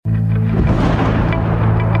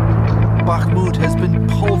has been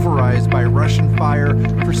pulverized by Russian fire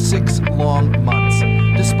for 6 long months.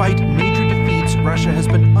 Despite major defeats, Russia has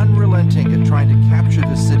been unrelenting at trying to capture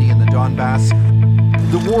the city in the Donbass.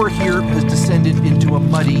 The war here has descended into a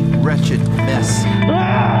muddy, wretched mess.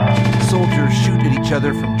 Soldiers shoot at each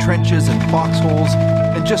other from trenches and foxholes,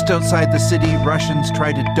 and just outside the city, Russians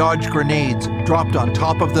try to dodge grenades dropped on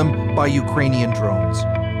top of them by Ukrainian drones.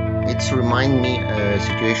 It reminds me of the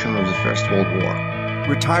situation of the First World War.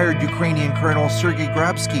 Retired Ukrainian Colonel Sergei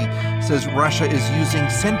Grabsky says Russia is using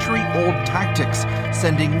century-old tactics,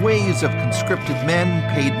 sending waves of conscripted men,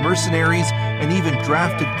 paid mercenaries, and even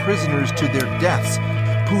drafted prisoners to their deaths.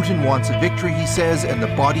 Putin wants a victory, he says, and the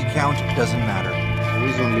body count doesn't matter. There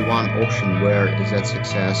is only one option where that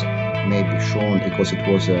success may be shown because it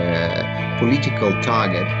was a political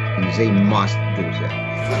target, and they must do that.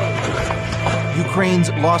 Ukraine's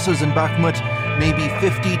losses in Bakhmut may be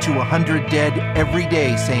 50 to 100 dead every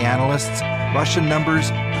day, say analysts. Russian numbers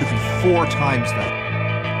could be 4 times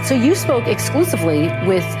that. So you spoke exclusively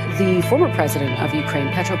with the former president of Ukraine,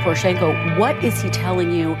 Petro Poroshenko. What is he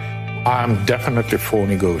telling you? I'm definitely for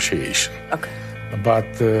negotiation. Okay. But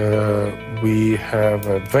we have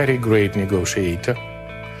a very great negotiator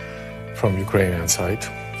from Ukrainian side.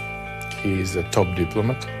 He is a top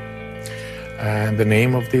diplomat. And the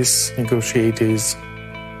name of this negotiator is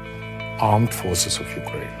Armed Forces of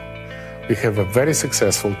Ukraine. We have a very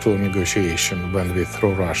successful tour negotiation when we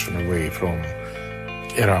throw Russia away from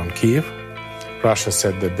around Kiev. Russia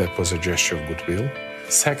said that that was a gesture of goodwill.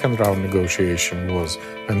 Second round negotiation was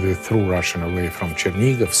when we threw Russia away from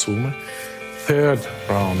Chernihiv, Sumy. Third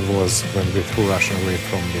round was when we threw Russia away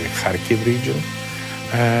from the Kharkiv region.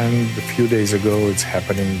 And a few days ago, it's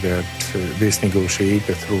happening that this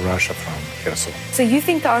negotiator threw Russia from Kherson. So you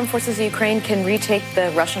think the armed forces of Ukraine can retake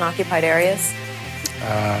the Russian-occupied areas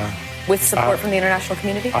with support from the international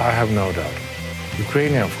community? I have no doubt.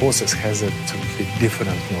 Ukrainian forces has a totally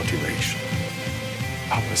different motivation.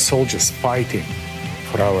 Our soldiers fighting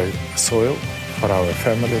for our soil, for our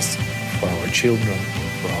families, for our children,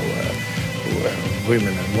 for our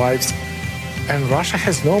women and wives. And Russia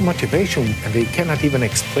has no motivation, and they cannot even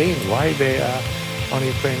explain why they are on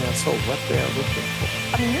Ukrainian soil, what they are looking for.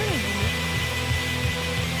 I mean,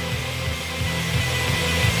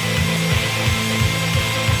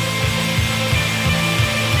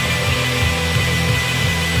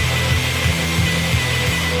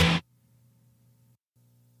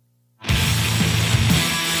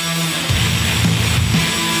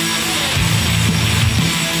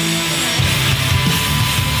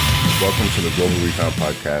 Welcome to the Global Recon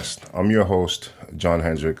Podcast. I'm your host, John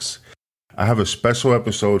Hendricks. I have a special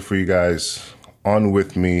episode for you guys. On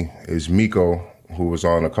with me is Miko, who was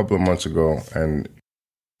on a couple of months ago. And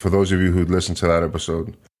for those of you who listened to that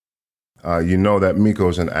episode, you know that Miko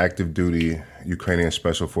is an active duty Ukrainian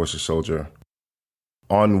Special Forces soldier.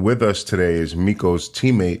 On with us today is Miko's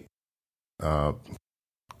teammate,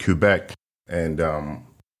 Quebec. And,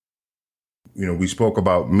 we spoke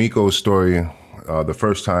about Miko's story the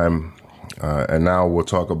first time, and now we'll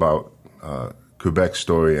talk about Quebec's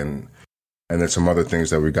story and then some other things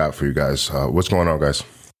that we got for you guys. What's going on, guys?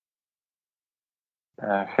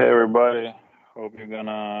 Hey, everybody. Hope you're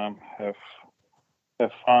gonna have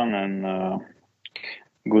fun and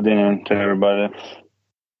good evening to everybody.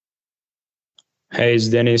 Hey, it's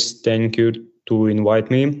Dennis. Thank you to invite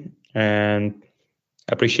me and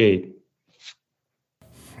appreciate.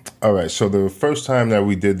 All right. So the first time that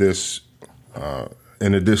we did this,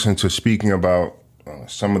 in addition to speaking about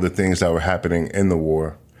some of the things that were happening in the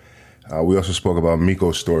war, we also spoke about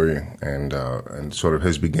Miko's story and sort of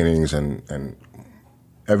his beginnings and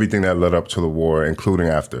everything that led up to the war, including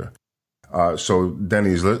after. So,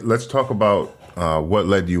 Dennis, let's talk about what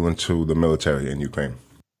led you into the military in Ukraine.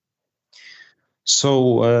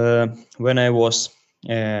 So, when I was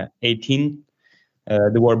 18,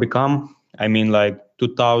 the war began,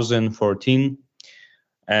 2014,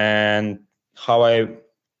 and how I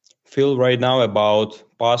feel right now about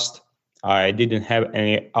past, I didn't have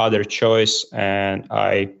any other choice, and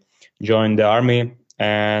I joined the army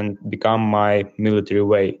and become my military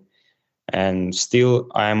way, and still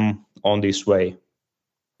I'm on this way.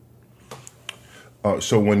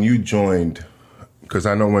 So when you joined, because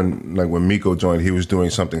I know when Miko joined, he was doing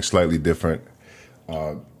something slightly different.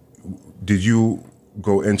 Did you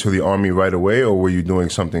go into the army right away, or were you doing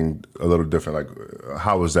something a little different? Like,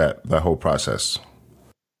 how was that whole process?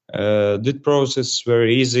 The process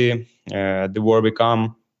very easy. The war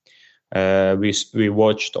become. We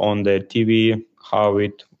watched on the TV how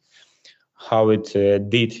it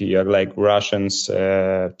did. Like Russians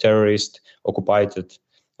terrorists occupied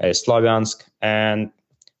Slavyansk, and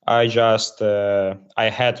I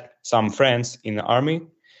had some friends in the army.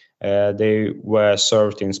 They were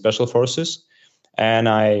served in special forces, and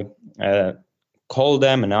I called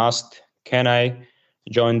them and asked, "Can I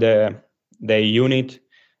join the unit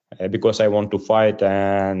because I want to fight?"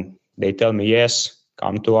 And they tell me, "Yes,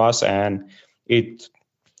 come to us." And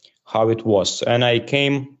how it was. And I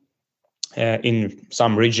came in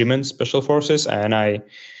some regiment, special forces, and I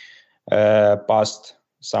passed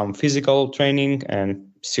some physical training and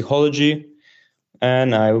psychology,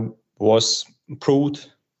 and I was proved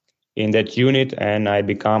in that unit, and I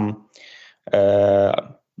become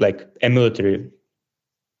like a military.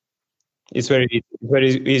 It's very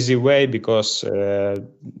easy way because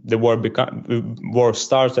the war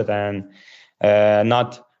started, and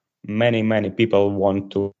not many people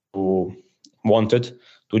wanted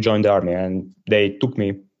to join the army, and they took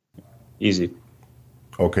me easy.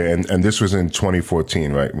 Okay, and this was in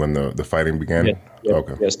 2014, right, when the fighting began? Yeah,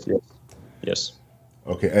 okay. Yes.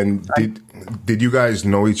 Okay, and did you guys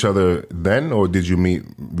know each other then, or did you meet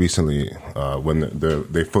recently when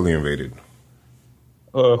they fully invaded?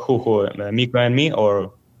 Who? Miko and me,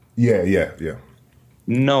 or? Yeah.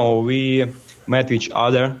 No, we met each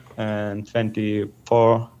other in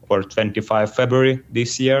 24 or 25 February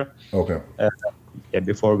this year. Okay.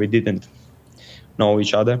 Before we didn't know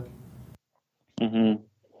each other. Mm-hmm.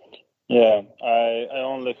 Yeah, I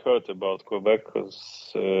only heard about Quebec because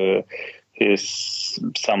he's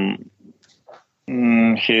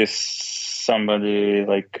somebody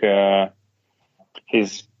like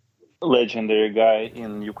he's legendary guy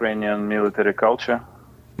in Ukrainian military culture.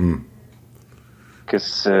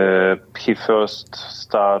 Because he first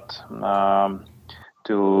started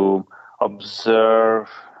to observe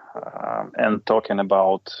and talking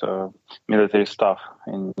about military stuff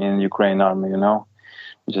in Ukraine army,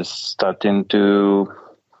 just starting to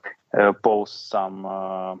post some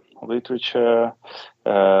literature,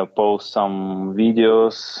 post some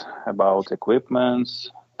videos about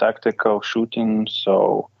equipments, tactical shooting.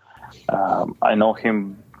 So I know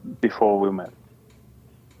him before we met.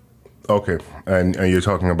 Okay, and you're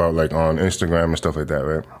talking about like on Instagram and stuff like that,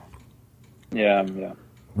 right? Yeah.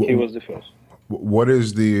 He was the first. What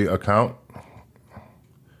is the account?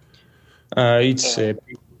 It's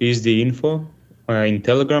PSD Info in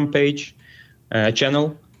Telegram page,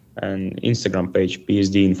 channel, and Instagram page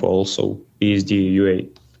PSD Info, also PSD UA.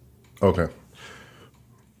 Okay.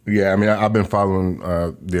 Yeah, I mean, I've been following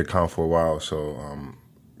the account for a while, so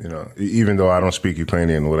even though I don't speak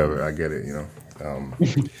Ukrainian or whatever, I get it.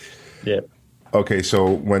 Yeah. Okay, so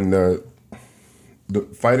when the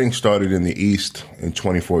fighting started in the East in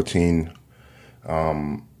 2014.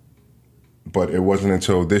 But it wasn't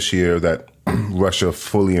until this year that Russia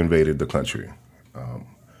fully invaded the country.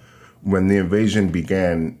 When the invasion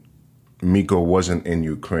began, Miko wasn't in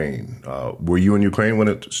Ukraine. Were you in Ukraine when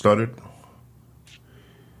it started?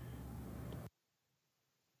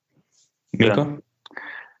 Miko?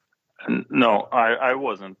 No, I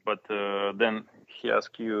wasn't. But then he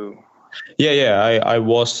asked you. Yeah. I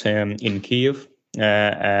was in Kiev,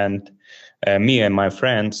 and me and my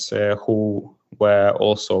friends who were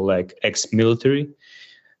also like ex-military,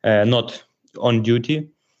 not on duty.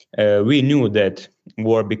 We knew that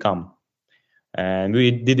war become, and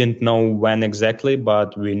we didn't know when exactly,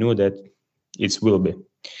 but we knew that it will be.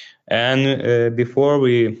 And before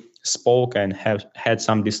we spoke and had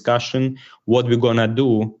some discussion, what we're gonna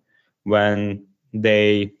do when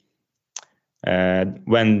the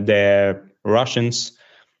Russians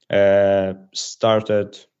started,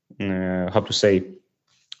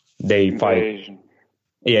 they fight.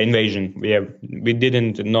 Invasion. We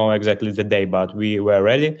didn't know exactly the day, but we were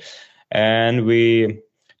ready, and we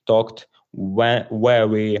talked where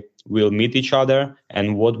we will meet each other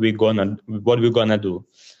and what we're gonna do.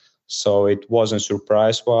 So it wasn't a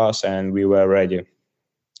surprise for us, and we were ready.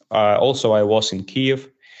 Also, I was in Kiev,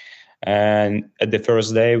 and at the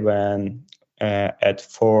first day when at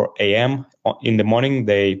 4 a.m. in the morning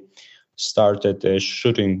they started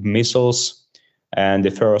shooting missiles. And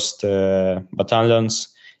the first battalions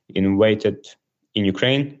invaded in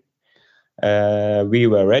Ukraine. We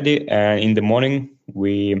were ready, and in the morning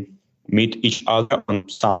we meet each other on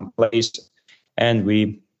some place, and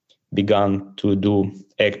we began to do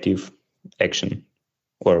active action.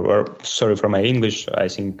 Or sorry for my English, I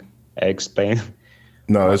think I explained.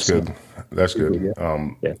 No, that's good. That's good.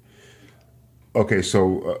 Yeah. Okay,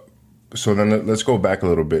 so then let's go back a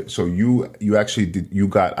little bit. So you actually you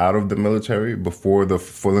got out of the military before the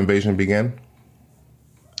full invasion began?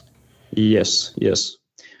 Yes.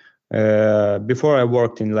 Before I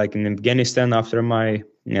worked in Afghanistan after my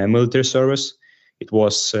military service It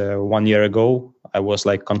was 1 year ago. I was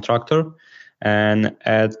like contractor, and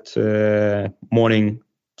at morning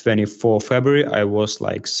 24 February, I was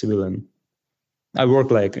like civilian. I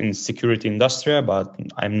work like in security industry, but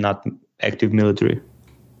I'm not active military.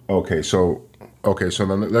 Okay, so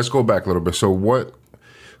then let's go back a little bit.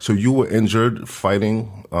 So you were injured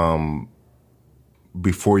fighting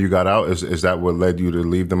before you got out? Is that what led you to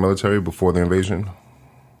leave the military before the invasion?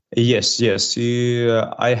 Yes.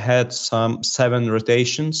 I had some 7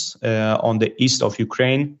 rotations on the east of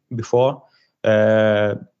Ukraine before,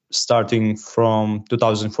 starting from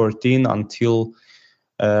 2014 until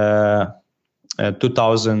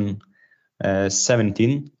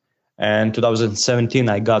 2017. And 2017,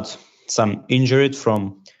 I got some injured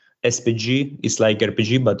from SPG. It's like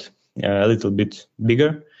RPG, but a little bit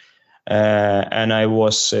bigger. And I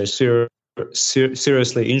was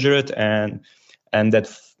seriously injured, and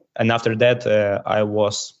after that, I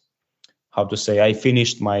was, I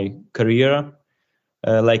finished my career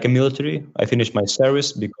like a military. I finished my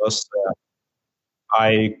service because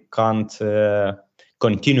I can't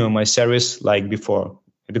continue my service like before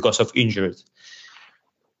because of injury.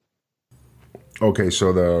 Okay,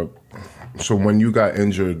 so when you got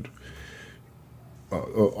injured,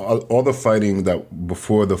 all the fighting that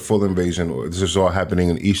before the full invasion, this is all happening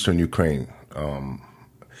in eastern Ukraine.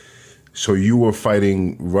 So you were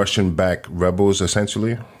fighting Russian-backed rebels,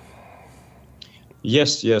 essentially?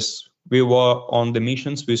 Yes. We were on the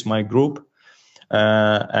missions with my group,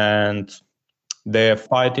 and the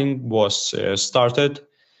fighting was started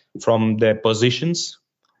from the positions,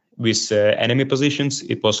 with enemy positions.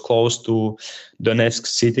 It was close to Donetsk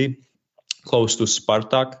city, close to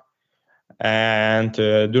Spartak. And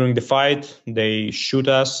during the fight, they shoot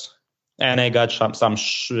us, and I got some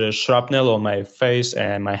shrapnel on my face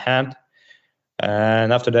and my hand.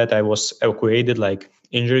 And after that, I was evacuated, like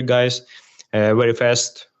injured guys, very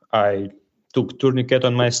fast. I took tourniquet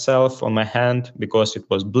on myself, on my hand, because it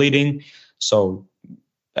was bleeding. So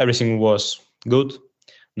everything was good.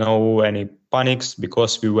 No any panics,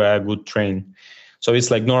 because we were good trained. So it's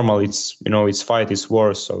like normal. It's fight, it's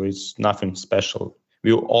war, so it's nothing special.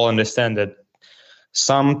 We all understand that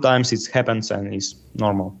sometimes it happens and it's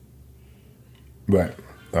normal. Right.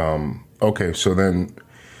 Okay.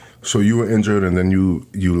 So you were injured, and then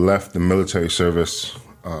you left the military service,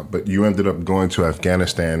 but you ended up going to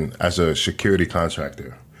Afghanistan as a security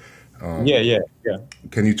contractor. Yeah.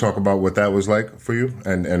 Can you talk about what that was like for you,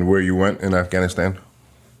 and where you went in Afghanistan?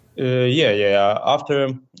 Yeah.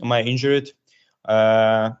 After my injury,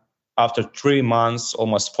 after 3 months,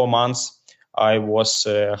 almost 4 months, I was,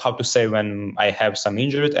 when I have some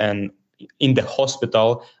injury, and in the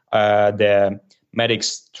hospital, the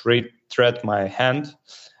medics treat my hand.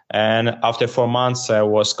 And after 4 months, I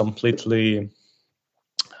was completely,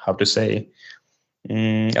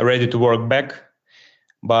 ready to work back.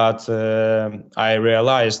 But I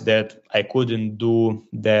realized that I couldn't do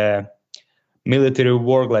the military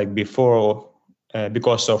work like before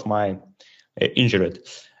because of my injury.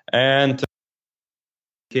 And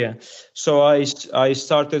so I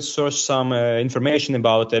started search some information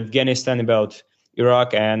about Afghanistan, about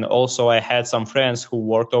Iraq, and also I had some friends who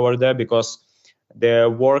worked over there, because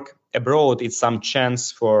the work abroad is some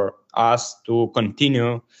chance for us to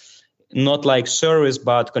continue, not like service,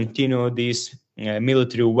 but continue this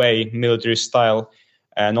military way, military style,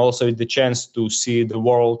 and also the chance to see the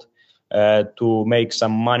world, to make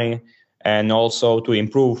some money, and also to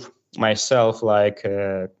improve myself, like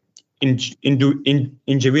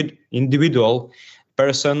individual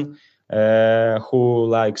person who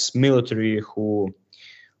likes military, who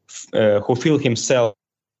feel himself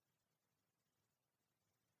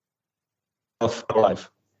alive.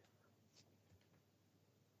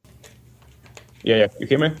 Yeah. You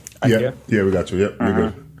hear me? Yeah, we got you. Yep, you're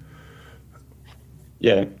good.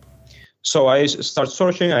 Yeah. So I start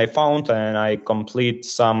searching. I found, and I complete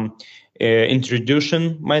some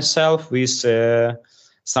introduction myself with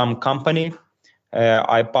some company.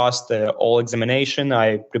 I passed all examination.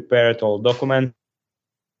 I prepared all documents,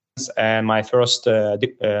 and my first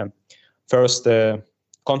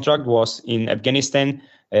contract was in Afghanistan,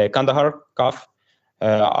 Kandahar, KAF.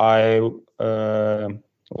 I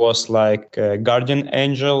was like a guardian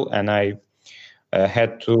angel, and I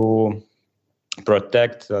had to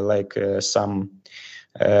protect some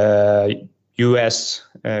U.S.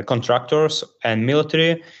 contractors and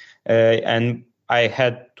military, and I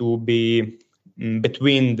had to be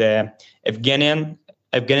between the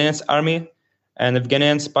Afghanis army and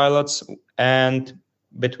Afghanis pilots, and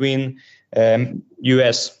between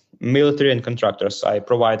U.S. military and contractors. I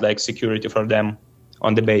provide like security for them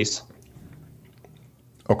on the base.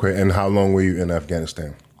 Okay, and how long were you in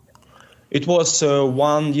Afghanistan? It was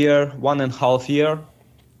 1 year, 1.5 years,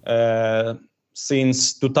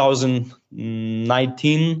 since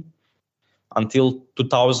 2019 until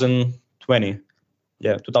 2020.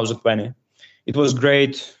 Yeah, 2020. It was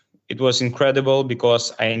great. It was incredible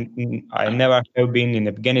because I never have been in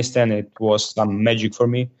Afghanistan. It was some magic for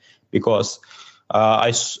me because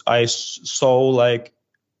I saw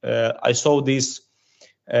this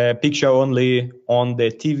picture only on the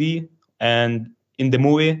TV and in the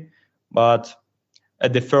movie, but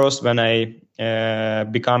at the first when I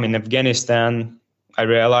become in Afghanistan, I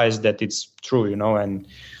realized that it's true, and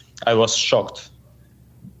I was shocked,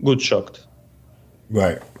 good shocked.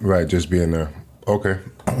 Right, just being there. Okay.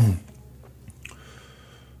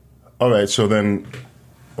 All right, so now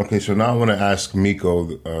I want to ask Miko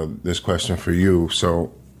this question for you.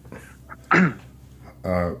 So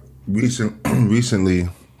recently,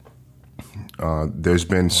 there's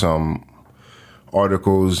been some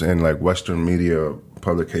articles in like Western media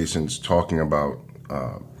publications talking about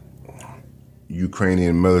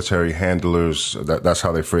Ukrainian military handlers, that's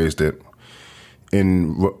how they phrased it,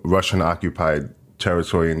 in Russian-occupied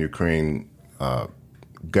territory in Ukraine,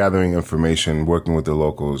 gathering information, working with the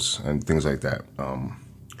locals, and things like that.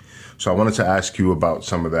 So I wanted to ask you about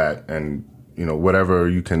some of that, and whatever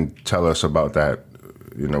you can tell us about that,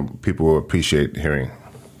 people will appreciate hearing.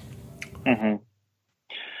 Mm-hmm.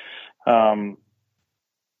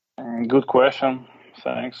 Good question.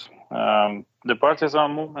 Thanks. The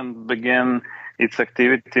partisan movement began its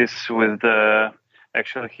activities with the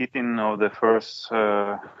actual hitting of the first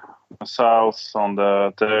missiles on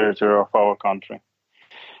the territory of our country.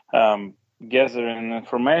 Gathering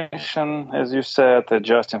information, as you said,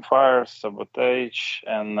 adjusting fire, sabotage,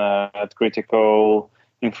 and at critical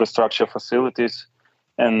infrastructure facilities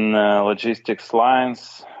and logistics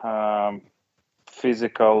lines,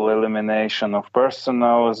 physical elimination of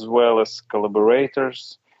personnel as well as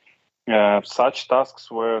collaborators. Such tasks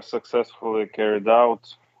were successfully carried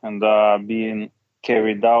out and are being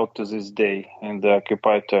carried out to this day in the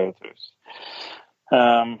occupied territories.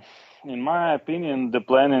 In my opinion, the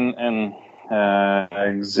planning and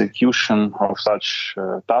execution of such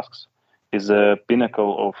tasks is a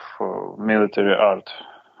pinnacle of military art.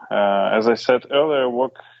 As I said earlier,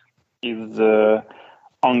 work is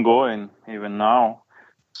ongoing even now,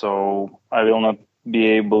 so I will not be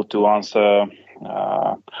able to answer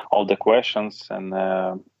all the questions and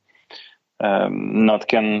not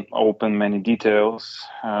can open many details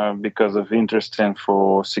because of interest and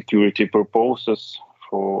for security purposes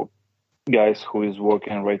for guys who is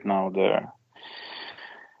working right now there.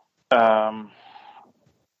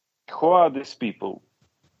 Who are these people?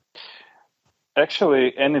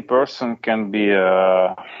 Actually, any person can be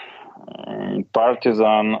a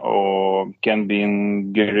partisan or can be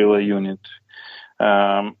in guerrilla unit,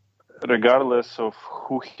 regardless of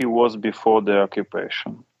who he was before the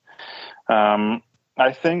occupation.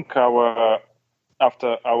 I think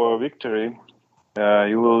after our victory,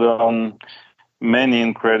 you will learn many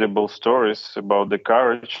incredible stories about the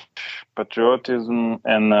courage, patriotism,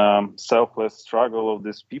 and selfless struggle of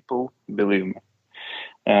these people, believe me.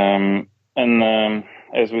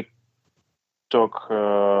 As we talked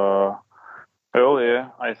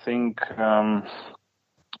earlier, I think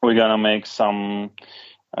we're going to make some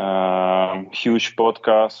huge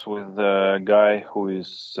podcast with a guy who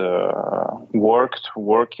is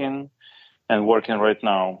working right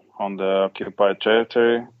now on the occupied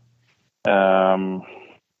territory.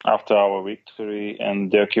 After our victory and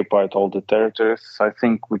they occupied all the territories, I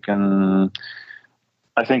think we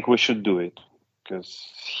should do it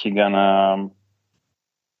because he gonna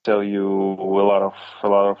tell you a lot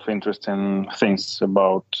of interesting things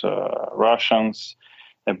about Russians,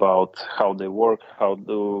 about how they work, how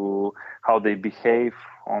they behave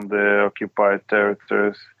on the occupied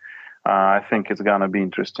territories. I think it's gonna be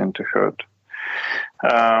interesting to hear.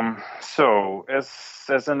 So,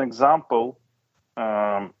 as an example,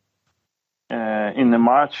 in the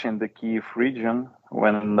March in the Kiev region,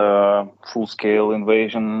 when the full-scale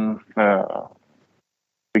invasion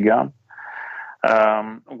began,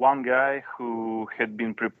 one guy who had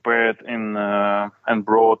been prepared and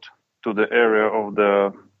brought to the area of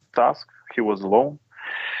the task, he was alone,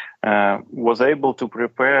 was able to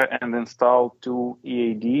prepare and install 2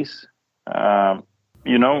 EADs.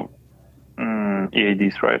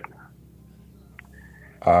 EADs, right?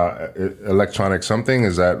 Electronic something?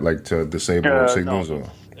 Is that like to disable signals? No,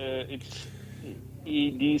 it's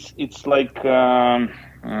EADs. It's like how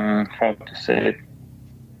to say it.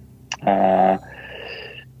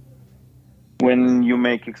 When you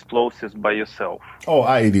make explosives by yourself. Oh,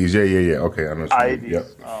 IEDs. Yeah. Okay, I know. IEDs. Yep.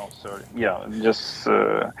 Oh, sorry. Yeah,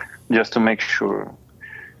 just to make sure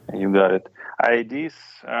you got it. IEDs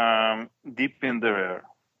deep in the rear.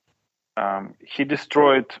 He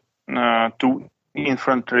destroyed 2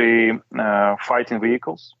 infantry fighting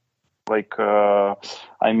vehicles, like a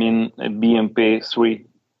BMP-3.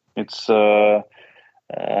 It's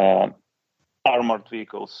armored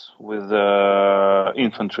vehicles with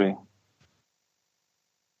infantry.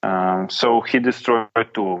 So he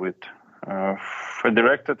destroyed 2 of it. A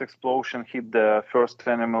directed explosion hit the first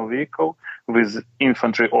enemy vehicle with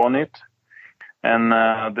infantry on it, and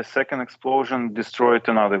the second explosion destroyed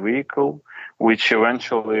another vehicle, which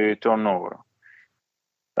eventually turned over.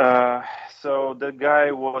 So the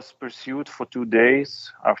guy was pursued for 2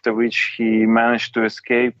 days, after which he managed to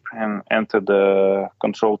escape and enter the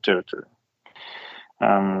controlled territory.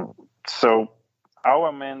 So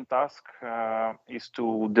our main task is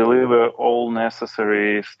to deliver all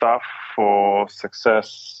necessary stuff for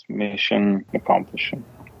success mission accomplishment,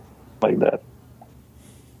 like that.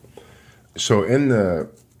 So in the,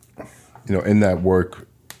 in that work,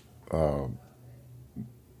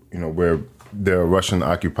 where there are Russian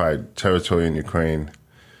occupied territory in Ukraine,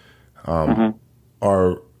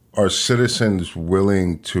 are citizens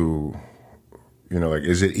willing to,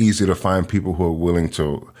 is it easy to find people who are willing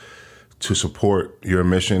to support your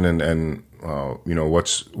mission and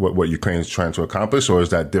what Ukraine is trying to accomplish, or is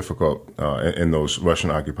that difficult in those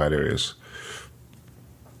Russian occupied areas?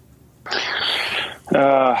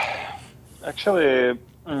 Actually,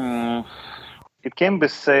 it can be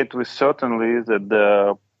said with certainty that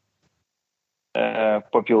the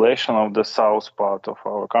population of the south part of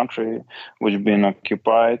our country, which has been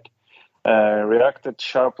occupied, reacted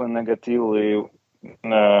sharply negatively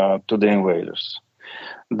to the invaders.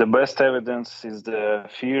 The best evidence is the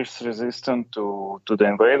fierce resistance to the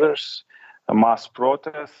invaders, a mass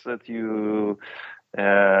protest that you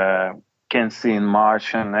can see in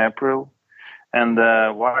March and April, and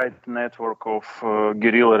a wide network of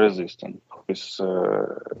guerrilla resistance, which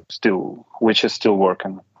is still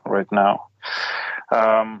working right now.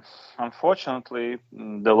 Unfortunately,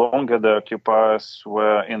 the longer the occupiers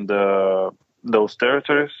were in those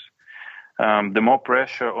territories, the more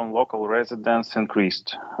pressure on local residents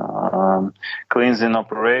increased. Cleansing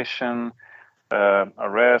operation,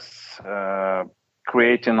 arrests,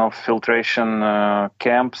 creating of filtration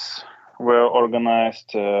camps were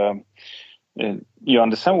organized. You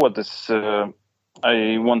understand what this?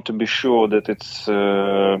 I want to be sure that it's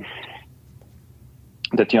that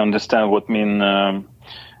you understand what mean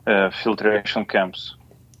filtration camps.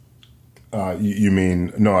 You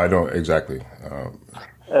mean no? I don't exactly.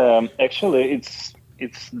 Actually, it's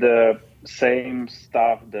the same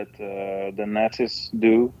stuff that the Nazis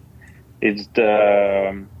do. It's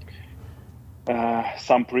the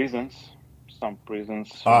some prisons.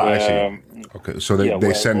 I see. Okay, so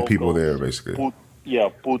they send people there basically.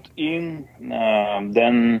 Put in,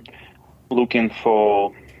 then looking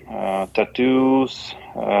for tattoos,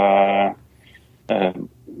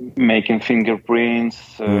 making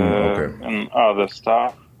fingerprints, and other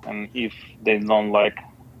stuff. And if they don't like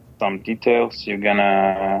some details, you're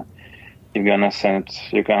gonna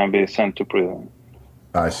be sent to prison.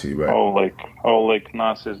 I see, right. All like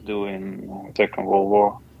Nazis do in Second World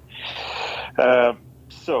War.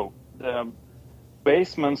 So the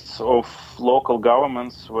basements of local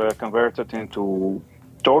governments were converted into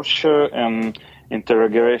torture and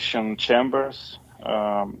interrogation chambers.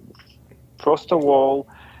 First of all,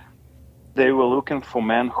 they were looking for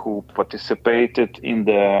men who participated in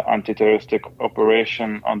the anti-terroristic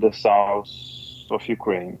operation on the south of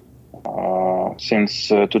Ukraine since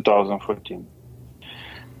 2014.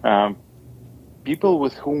 People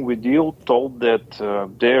with whom we deal told that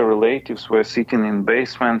their relatives were sitting in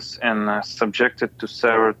basements and subjected to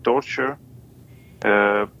severe torture.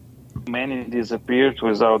 Many disappeared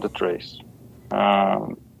without a trace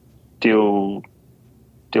till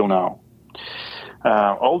now.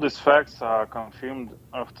 All these facts are confirmed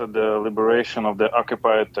after the liberation of the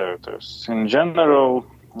occupied territories. In general,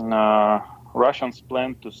 Russians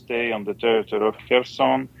plan to stay on the territory of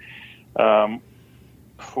Kherson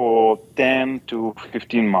for 10 to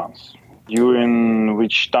 15 months, during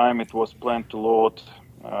which time it was planned to load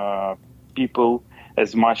people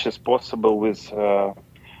as much as possible with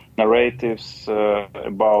narratives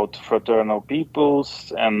about fraternal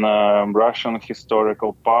peoples and Russian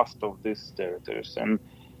historical past of these territories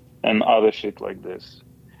and other shit like this.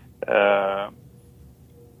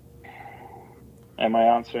 Am I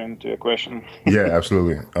answering to your question? Yeah,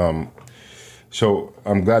 absolutely. So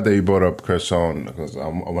I'm glad that you brought up Kherson because I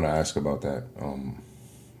want to ask about that.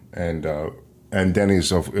 And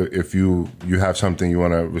Denis, if you have something you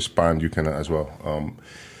want to respond, you can as well.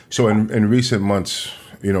 So in recent months,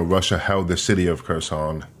 Russia held the city of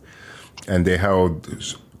Kherson, and they held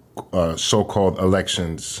so-called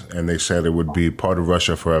elections, and they said it would be part of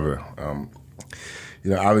Russia forever.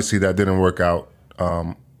 Obviously that didn't work out.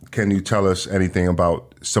 Can you tell us anything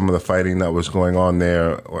about some of the fighting that was going on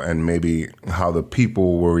there, and maybe how the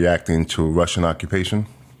people were reacting to Russian occupation?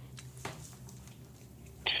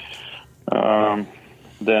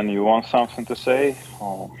 Dan, you want something to say?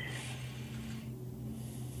 Or...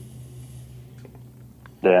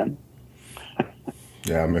 Dan?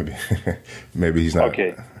 Yeah, maybe he's not.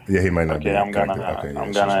 Okay. Yeah, he might not. Okay, be I'm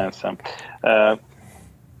gonna answer.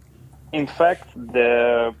 In fact,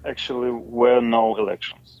 there actually were no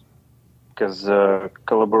elections because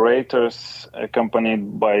collaborators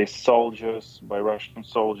accompanied by Russian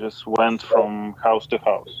soldiers, went from house to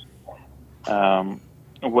house.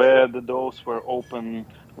 Where the doors were open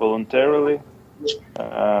voluntarily,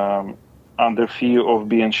 under fear of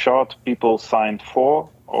being shot, people signed for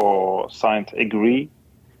or signed agree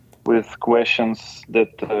with questions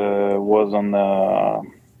that was on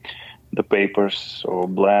the papers or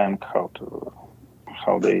blank,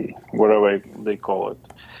 whatever they call it.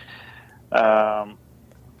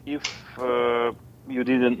 If you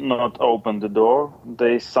did not open the door,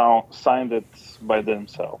 they signed it by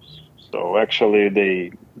themselves. So actually,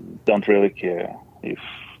 they don't really care if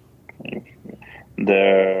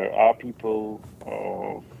there are people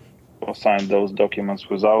or sign those documents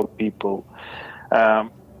without people.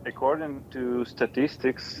 According to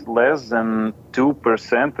statistics, less than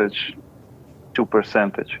 2%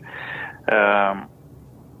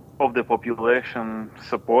 of the population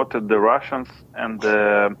supported the Russians and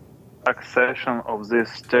the accession of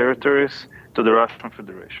these territories to the Russian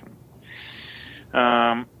Federation.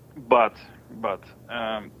 But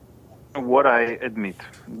what I admit,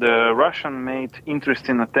 the Russian made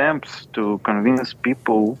interesting attempts to convince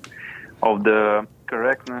people of the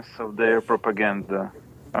correctness of their propaganda.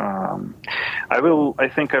 I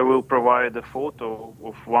think I will provide a photo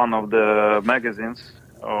of one of the magazines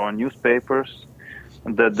or newspapers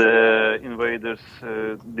that the invaders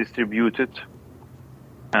distributed.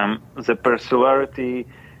 The particularity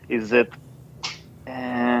is that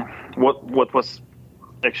what was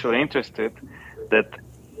actually interesting, that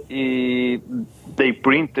they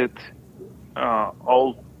printed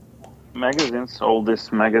all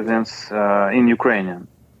these magazines in Ukrainian,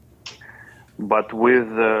 but with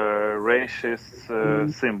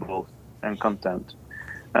racist symbols and content.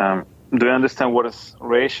 Do you understand what is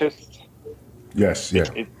racist? Yes.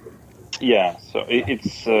 Yeah. So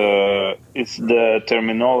it's the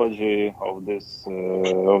terminology of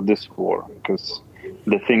this war, because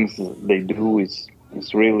the things they do is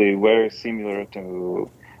really very similar to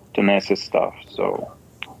Nazi stuff. So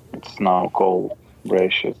it's now called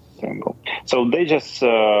racist symbol. So they just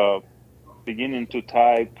beginning to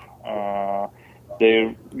type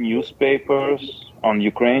their newspapers on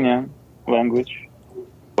Ukrainian language,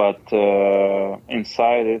 but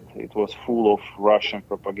inside it was full of Russian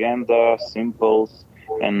propaganda, symbols,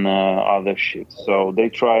 and other shit. So they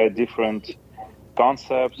tried different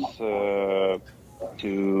concepts to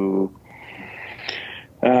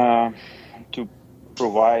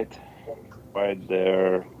provide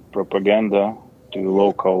their propaganda to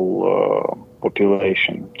local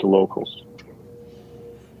population, to locals.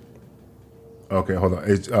 Okay, hold on.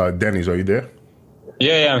 It's Denis, are you there?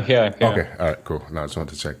 Yeah, I'm here. Okay, all right, cool. Now I just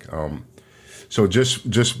wanted to check. So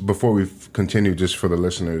just before we continue, just for the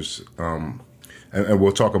listeners, and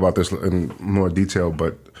we'll talk about this in more detail,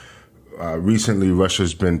 but recently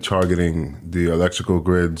Russia's been targeting the electrical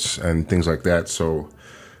grids and things like that. So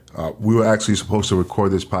we were actually supposed to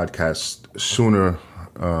record this podcast sooner,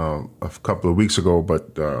 a couple of weeks ago,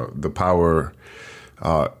 but the power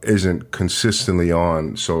isn't consistently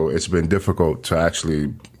on, so it's been difficult to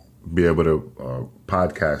actually be able to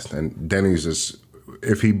podcast. And Denis is,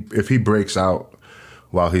 if he breaks out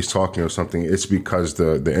while he's talking or something, it's because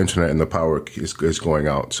the internet and the power is going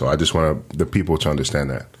out. So I just want the people to understand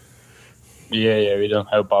that. Yeah, we don't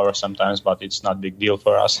have power sometimes, but it's not a big deal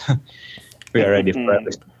for us. We are ready for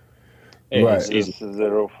everything. Right. It's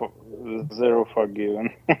zero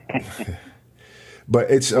forgiven. But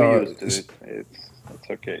it's it's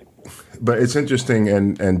okay. But it's interesting,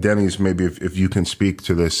 and Denis, maybe if you can speak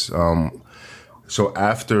to this. So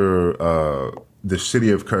after the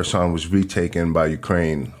city of Kherson was retaken by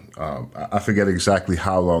Ukraine, I forget exactly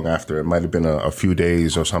how long after. It might have been a few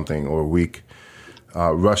days or something, or a week.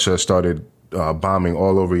 Russia started bombing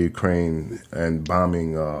all over Ukraine and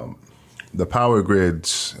bombing the power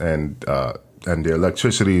grids and the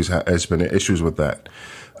electricity has been issues with that.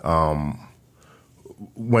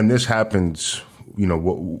 When this happens,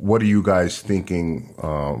 what are you guys thinking?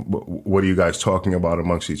 What are you guys talking about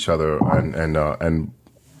amongst each other? And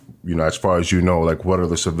as far as like what are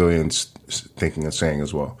the civilians thinking and saying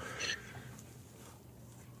as well?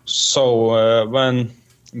 So when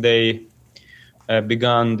they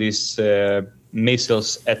began this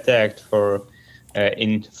missiles attack for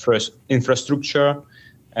infrastructure,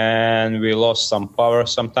 and we lost some power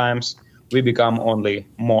sometimes, we become only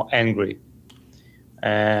more angry.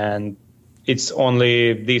 And it's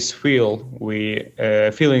only this feeling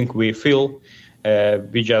we feel,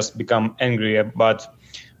 we just become angry. But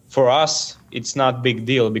for us, it's not big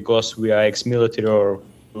deal because we are ex-military or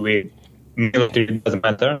military doesn't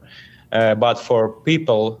matter. But for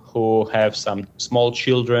people who have some small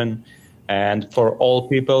children and for all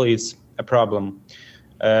people, it's a problem.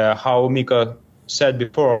 How Miko said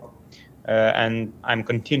before, and I'm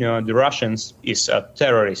continuing, the Russians is a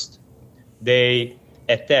terrorist. They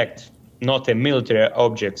attacked not a military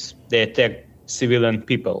objects, they attacked civilian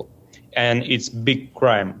people, and it's big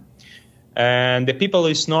crime. And the people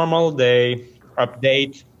is normal, they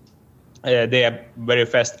update, they are very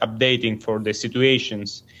fast updating for the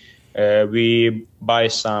situations. We buy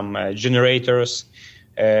some generators,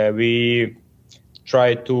 we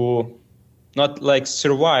try to not like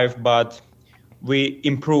survive, but we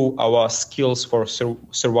improve our skills for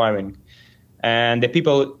surviving. And the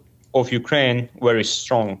people of Ukraine very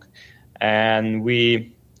strong, and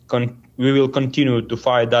we will continue to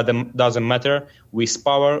fight. That doesn't matter with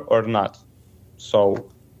power or not. So,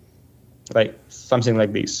 like something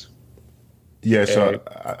like this. Yeah, so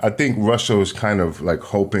I think Russia is kind of like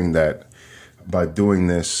hoping that by doing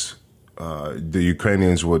this, the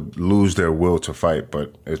Ukrainians would lose their will to fight,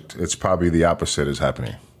 but it's probably the opposite is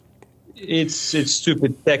happening. It's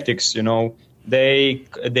stupid tactics, They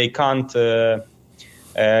can't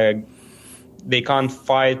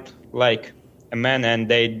fight like a man, and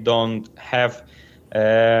they don't have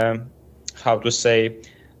they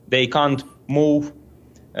can't move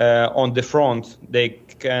on the front. They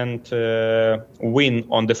can't win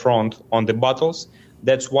on the front on the battles.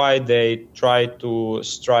 That's why they try to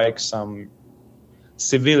strike some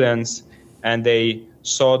civilians, and they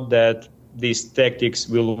thought that these tactics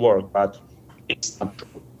will work, but it's not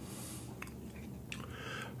true.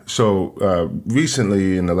 So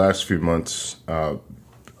recently, in the last few months,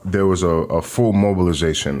 there was a full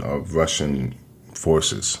mobilization of Russian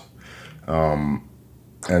forces, and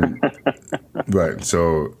right.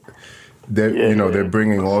 So they're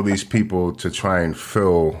bringing all these people to try and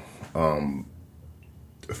fill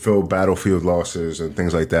battlefield losses and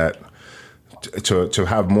things like that, to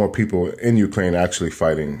have more people in Ukraine actually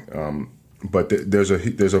fighting. But there's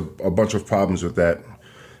a bunch of problems with that.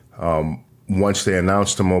 Once they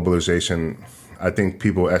announced the mobilization, I think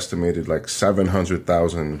people estimated like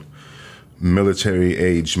 700,000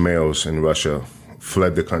 military-age males in Russia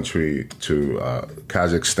fled the country to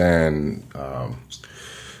Kazakhstan,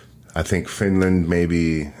 I think Finland,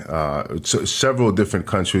 maybe several different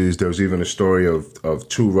countries. There was even a story of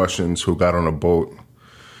two Russians who got on a boat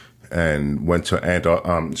and went to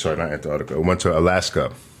went to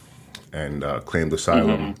Alaska and claimed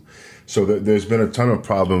asylum. Mm-hmm. So there's been a ton of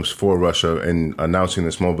problems for Russia in announcing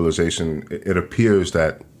this mobilization. It appears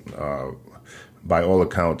that, by all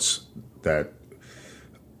accounts, that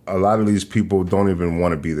a lot of these people don't even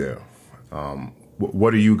want to be there.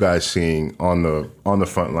 What are you guys seeing on the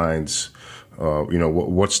front lines?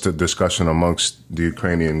 What's the discussion amongst the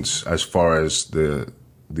Ukrainians as far as the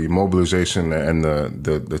mobilization and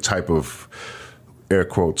the type of, air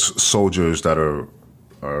quotes, soldiers that are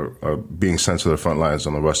being sent to the front lines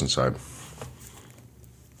on the Russian side?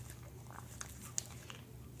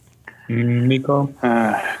 Miko?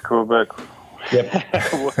 Go back. Yep.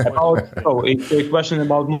 It's a question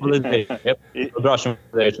about mobilization. Yep. Russian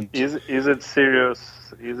mobilization. Is it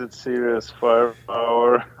serious? Is it serious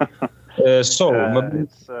firepower?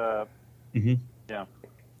 Mm-hmm. Yeah.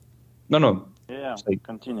 No. Yeah.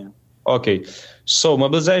 Continue. Okay. So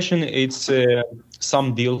mobilization, it's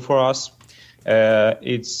some deal for us.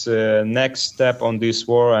 It's next step on this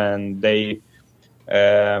war, and they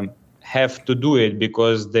have to do it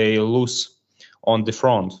because they lose on the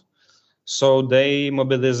front. So they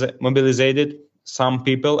mobilized some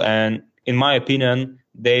people, and in my opinion,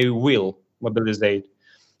 they will mobilize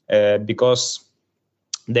because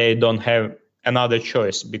they don't have another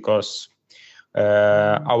choice, because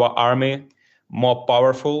our army more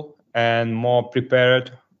powerful and more prepared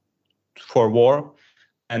for war,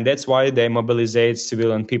 and that's why they mobilize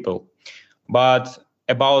civilian people. But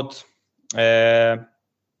about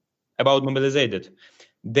mobilized,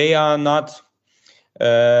 they are not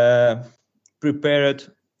prepared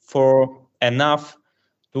for enough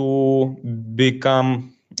to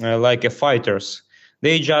become like a fighters.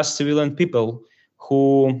 They just civilian people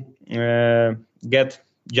who get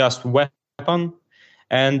just weapon,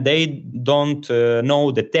 and they don't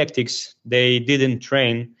know the tactics. They didn't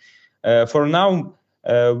train. For now,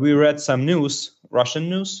 we read some news, Russian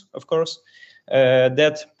news, of course,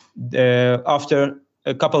 that after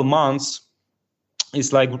a couple months,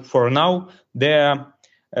 it's like for now, they're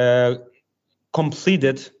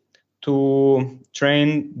completed to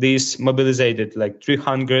train these mobilized, like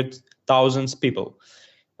 300,000 people.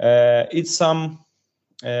 It's some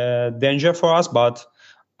danger for us, but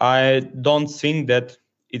I don't think that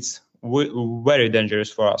it's very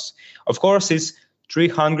dangerous for us. Of course, it's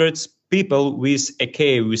 300 people with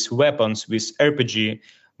AK, with weapons, with RPG,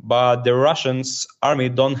 but the Russians army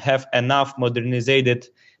don't have enough modernized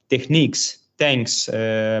techniques, tanks,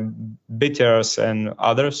 beaters and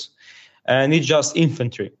others, and it's just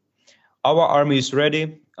infantry. Our army is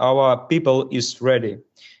ready, our people is ready,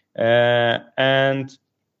 and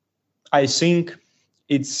I think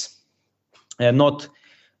it's not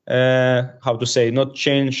not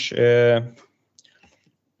change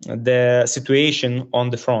the situation on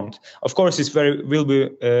the front. Of course, it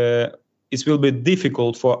will be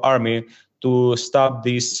difficult for army to stop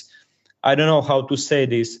this. I don't know how to say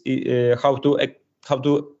this, how to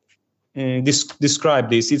describe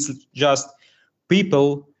this. It's just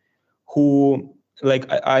people who, like,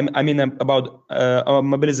 I mean about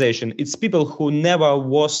mobilization. It's people who never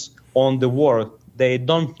was on the war. They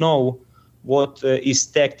don't know what is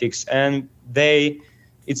tactics, and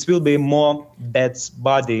it will be more dead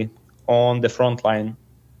body on the front line.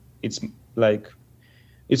 It's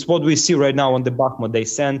what we see right now on the Bakhmut. They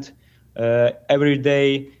send every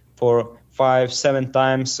day for 5-7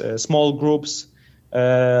 times small groups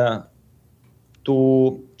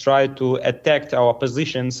to try to attack our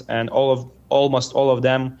positions, and almost all of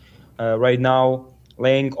them right now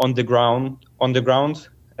laying on the ground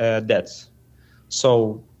dead.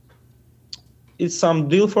 So it's some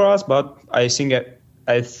deal for us, but I think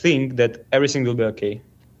that everything will be okay.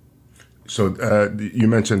 So you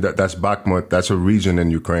mentioned that that's Bakhmut. That's a region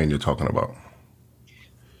in Ukraine you're talking about.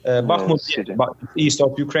 Bakhmut, east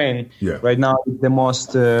of Ukraine. Yeah. Right now, it's the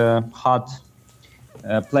most hot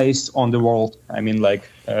place on the world. I mean,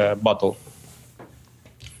 battle.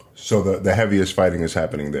 So the heaviest fighting is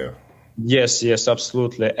happening there. Yes,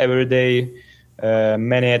 absolutely. Every day,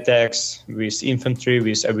 many attacks with infantry,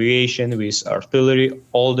 with aviation, with artillery,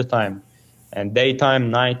 all the time. And daytime,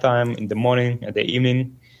 nighttime, in the morning, at the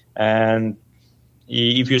evening. And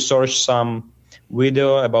if you search some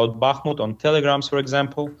video about Bakhmut on Telegrams, for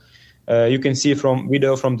example, you can see from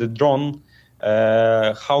video from the drone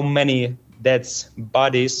how many dead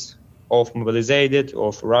bodies of mobilized,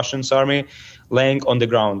 of Russian army laying on the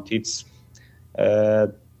ground. It's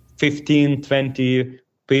 15, 20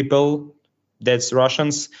 people, that's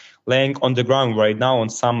Russians, laying on the ground right now on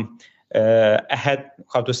some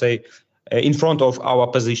in front of our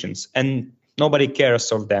positions. And nobody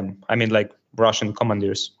cares of them. I mean, like Russian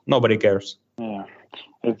commanders. Nobody cares. Yeah.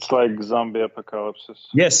 It's like zombie apocalypse.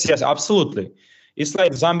 Yes, absolutely. It's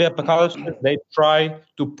like zombie apocalypse. They try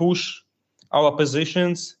to push our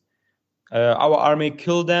positions. Our army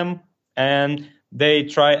kill them, and they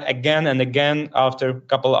try again and again after a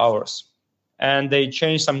couple hours. And they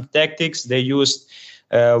change some tactics. They used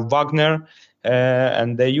Wagner,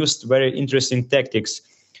 and they used very interesting tactics.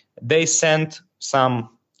 They sent some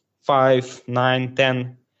 5, 9,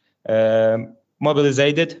 10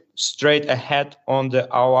 mobilized straight ahead on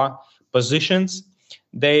our positions.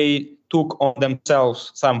 They took on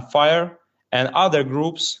themselves some fire, and other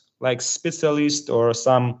groups like specialists or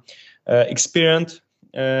some experienced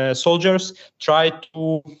soldiers tried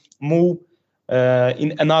to move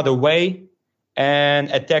in another way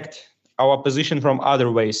and attacked our position from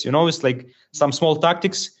other ways. You know, it's like some small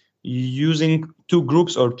tactics using 2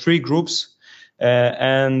 groups or 3 groups,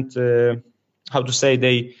 and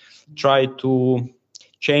they try to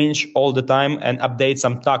change all the time and update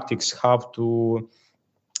some tactics how to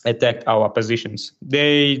attack our positions.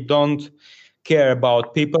 They don't care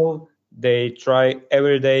about people. They try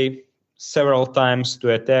every day several times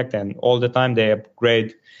to attack, and all the time they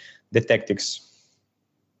upgrade the tactics.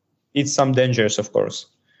 It's some dangers, of course.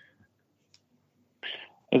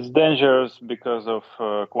 It's dangerous because of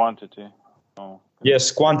quantity.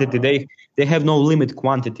 Yes, quantity. They have no limit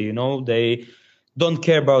quantity. You know, they don't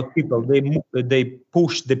care about people. They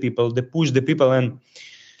push the people. They push the people, and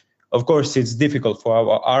of course, it's difficult for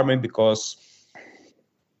our army because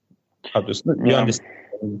you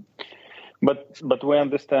understand. But we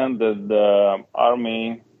understand that the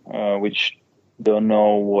army, which don't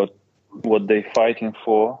know what they're fighting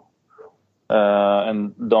for,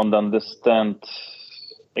 and don't understand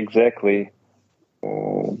exactly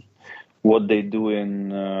what they do in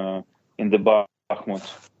the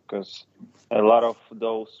Bakhmut, because a lot of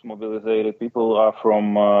those mobilized people are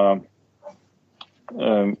from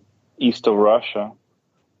east of Russia,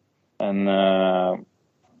 and I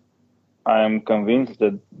am convinced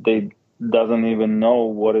that they doesn't even know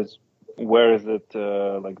where is it,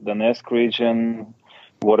 like Donetsk region,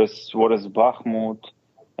 what is Bakhmut,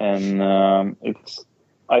 and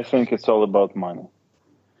I think it's all about money.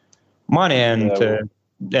 Money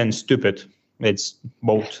and stupid. It's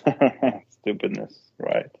both. Stupidness,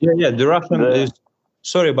 right? Yeah. The Russians.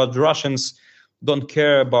 Sorry, but the Russians don't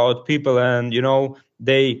care about people, and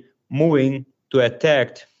they moving to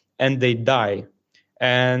attack, and they die,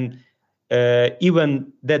 and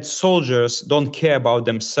even that soldiers don't care about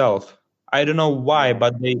themselves. I don't know why,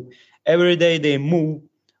 but every day they move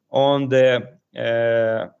on the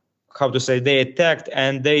they attacked,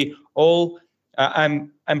 and they all.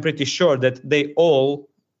 I'm pretty sure that they all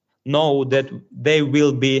know that they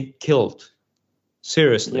will be killed.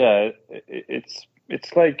 Seriously. Yeah,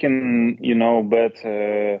 it's like in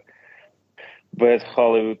bad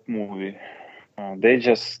Hollywood movie. They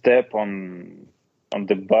just step on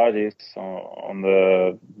the bodies, on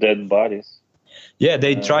the dead bodies. Yeah,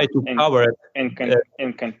 they try to cover it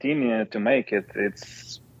and continue to make it.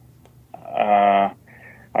 It's I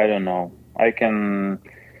don't know. I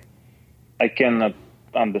cannot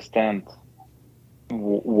understand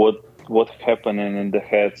what's happening in the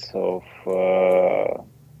heads of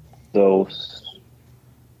those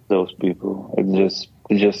people. It's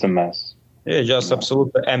just a mess. Yeah, just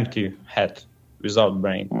absolutely empty head without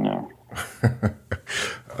brain. No.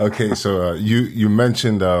 Okay, so you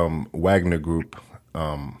mentioned Wagner Group.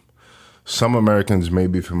 Some Americans may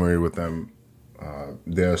be familiar with them.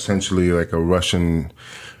 They're essentially like a Russian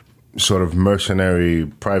sort of mercenary,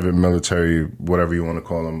 private military, whatever you want to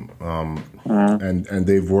call them. And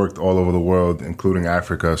they've worked all over the world, including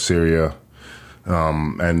Africa, Syria,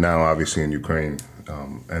 and now obviously in Ukraine.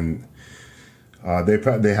 And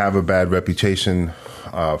they have a bad reputation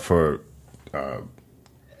for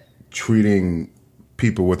treating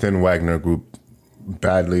people within Wagner Group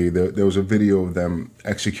badly. There was a video of them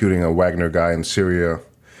executing a Wagner guy in Syria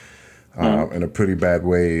in a pretty bad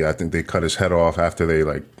way. I think they cut his head off after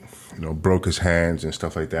they broke his hands and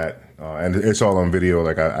stuff like that. And it's all on video.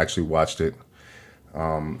 Like I actually watched it.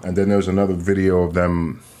 And then there was another video of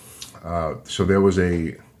them. So there was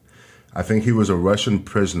I think he was a Russian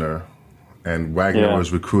prisoner, and Wagner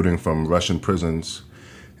was recruiting from Russian prisons.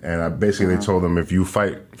 And basically they told him, if you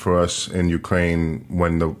fight for us in Ukraine,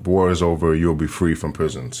 when the war is over, you'll be free from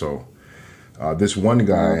prison. So this one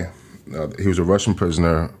guy, he was a Russian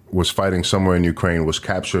prisoner, was fighting somewhere in Ukraine, was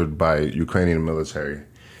captured by Ukrainian military,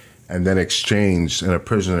 and then exchanged in a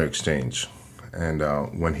prisoner exchange. And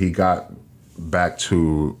when he got back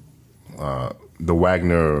to the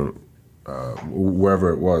Wagner, wherever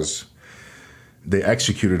it was, they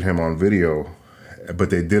executed him on video, but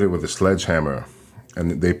they did it with a sledgehammer.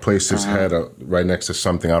 And they placed his head right next to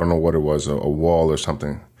something. I don't know what it was, a wall or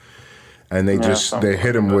something. And they they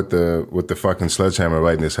hit him with the fucking sledgehammer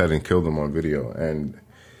right in his head and killed him on video. And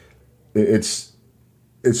it's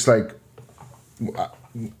like,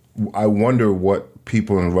 I wonder what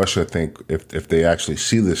people in Russia think if they actually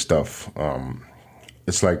see this stuff.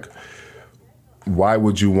 It's like, why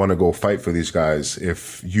would you want to go fight for these guys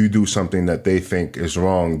if you do something that they think is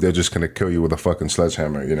wrong? They're just going to kill you with a fucking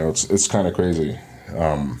sledgehammer. It's kind of crazy.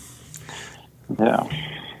 Yeah,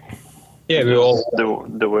 we all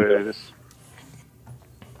the way it is.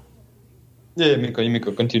 Yeah,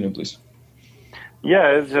 Miko, continue, please.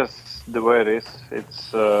 Yeah, it's just the way it is.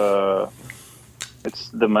 It's the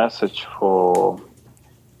message for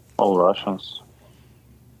all Russians.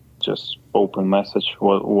 Just open message.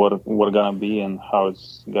 What we're gonna be and how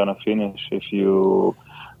it's gonna finish if you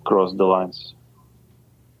cross the lines.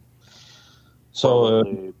 So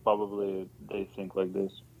probably they think like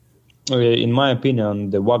this. In my opinion,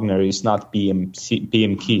 the Wagner is not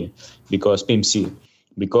PMC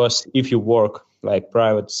because if you work like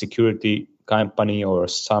private security company or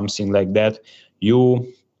something like that, you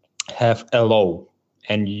have a law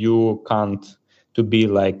and you can't to be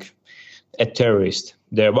like a terrorist.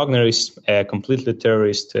 The Wagner is a completely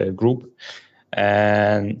terrorist group,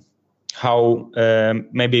 and how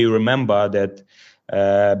maybe you remember that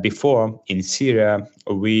before in Syria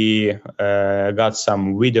we got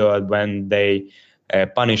some video when they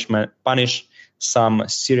punish some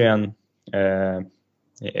Syrian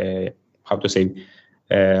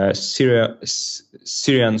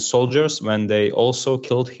Syrian soldiers when they also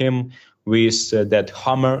killed him with that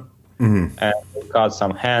hammer, and they cut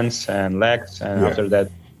some hands and legs, and after that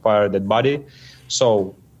fired that body.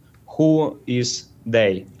 So who is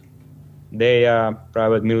they? They are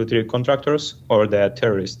private military contractors or they are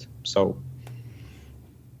terrorists. So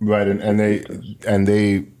right, and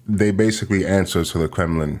they basically answer to the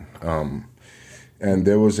Kremlin. And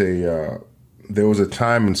there was a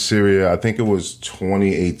time in Syria, I think it was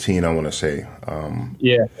 2018, I want to say.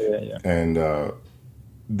 Yeah. And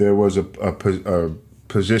there was a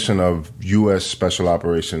position of U.S. Special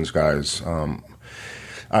Operations guys.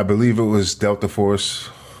 I believe it was Delta Force,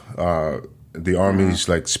 the Army's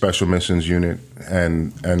like Special Missions Unit,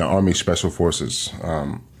 and the Army Special Forces,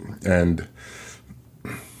 and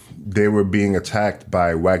they were being attacked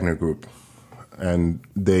by Wagner Group, and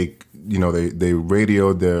they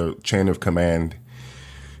radioed their chain of command,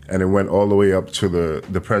 and it went all the way up to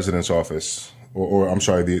the president's office, or I'm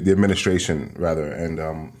sorry, the administration rather,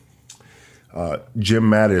 and Jim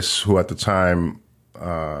Mattis, who at the time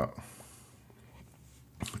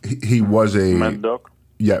he was a Mad Dog.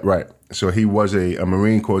 Yeah, right. So he was a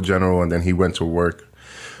Marine Corps general, and then he went to work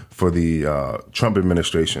for the Trump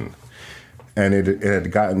administration. And it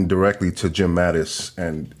had gotten directly to Jim Mattis,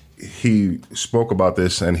 and he spoke about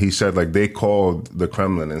this, and he said, like, they called the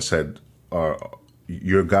Kremlin and said,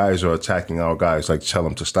 your guys are attacking our guys, like, tell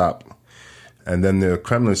them to stop. And then the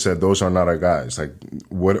Kremlin said, those are not our guys. Like,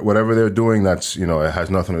 whatever they're doing, that's, it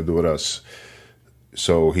has nothing to do with us.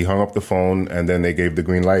 So he hung up the phone, and then they gave the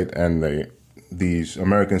green light, and these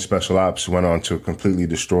American Special Ops went on to completely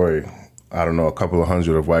destroy, I don't know, a couple of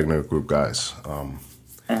hundred of Wagner Group guys.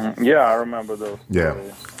 Yeah, I remember those. Yeah.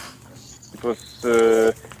 It was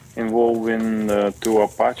involving 2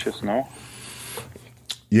 Apaches, no?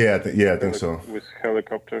 Yeah, I think so. With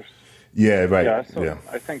helicopters. Yeah, right. Yeah,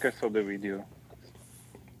 I think I saw the video.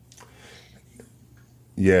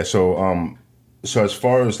 Yeah, so as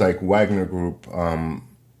far as like Wagner Group and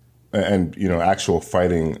actual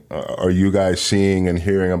fighting, are you guys seeing and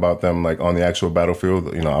hearing about them like on the actual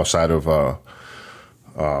battlefield? Outside of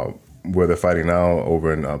where they're fighting now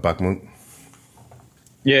over in Bakhmut.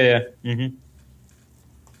 Yeah. Mm-hmm.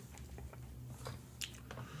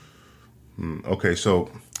 Okay, so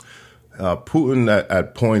Putin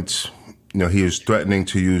at points, he is threatening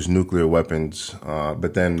to use nuclear weapons,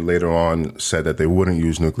 but then later on said that they wouldn't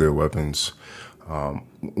use nuclear weapons.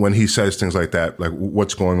 When he says things like that, like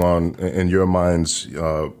what's going on in your minds?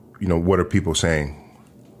 What are people saying?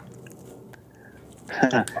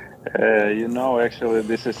 Actually,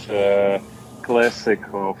 this is a classic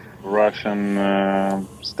of Russian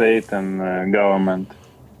state and government.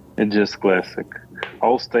 It's just classic.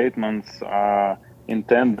 All statements are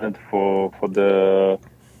intended for the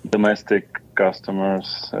domestic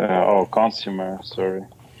customers or consumers. Sorry.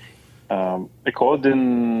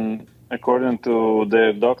 According to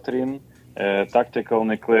their doctrine, a tactical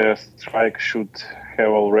nuclear strike should have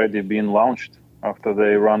already been launched after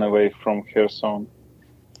they run away from Kherson.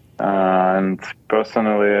 And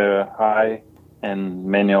personally, I and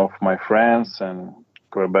many of my friends and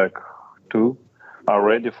Quebec too are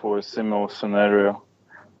ready for a similar scenario.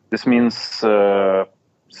 This means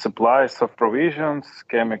supplies of provisions,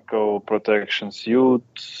 chemical protection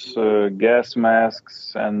suits, gas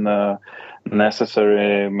masks, and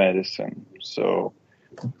necessary medicine. So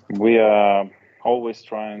we are always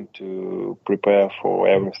trying to prepare for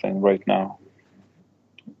everything right now.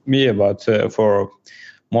 Yeah, but for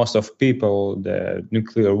most of people, the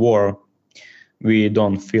nuclear war, we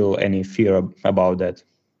don't feel any fear about that.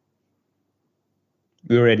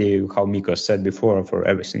 We're ready, how Miko said before, for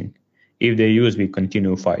everything. If they use, we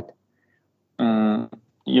continue fight. After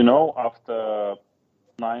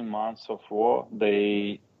 9 months of war,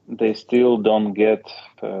 they still don't get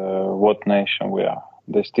what nation we are.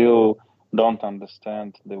 They still don't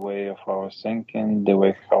understand the way of our thinking, the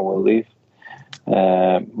way how we live.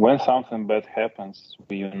 When something bad happens,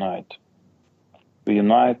 we unite. We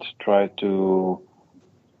unite, try to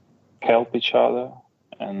help each other,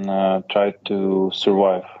 and try to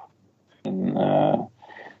survive in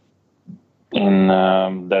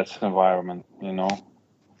that environment,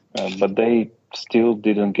 But they still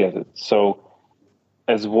didn't get it. So,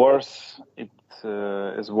 as worse it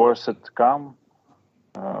come,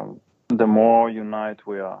 the more unite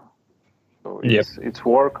we are. So it's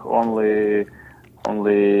work only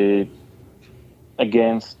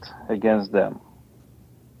against them.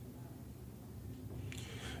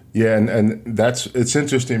 Yeah, and it's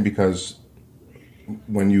interesting because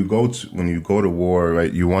when you go to war,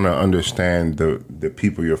 right, you want to understand the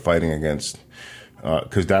people you're fighting against,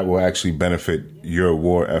 because that will actually benefit your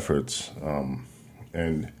war efforts.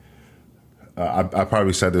 And I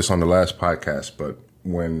probably said this on the last podcast, but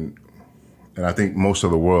and I think most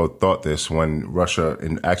of the world thought this when Russia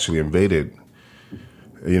actually invaded.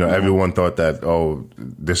 Everyone thought that,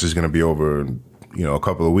 this is going to be over in, a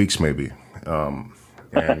couple of weeks maybe.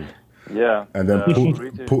 And yeah, and then British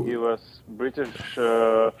give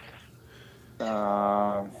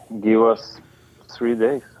us 3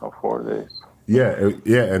 days or 4 days.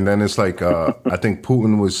 Yeah, and then it's like I think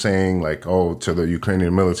Putin was saying like, to the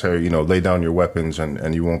Ukrainian military, lay down your weapons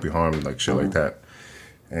and you won't be harmed, like shit like that.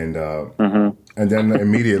 And and then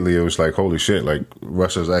immediately it was like, holy shit, like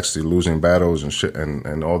Russia's actually losing battles and shit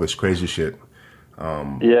and all this crazy shit.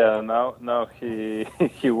 Now he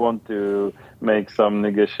want to make some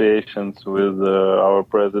negotiations with our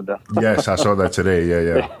president. Yes, I saw that today.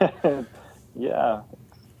 Yeah. Yeah.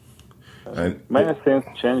 And many things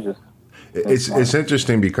changes. It's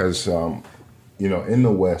interesting because in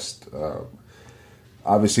the West,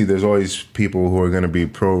 obviously there's always people who are going to be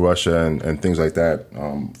pro-Russia and things like that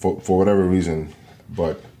for whatever reason,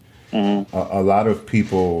 but a lot of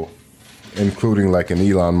people, including like an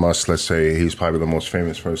Elon Musk, let's say, he's probably the most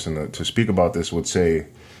famous person to speak about this, would say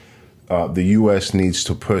the U.S. needs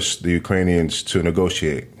to push the Ukrainians to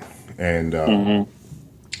negotiate, and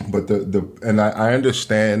but I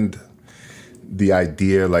understand the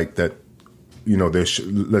idea like that.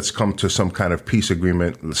 Let's come to some kind of peace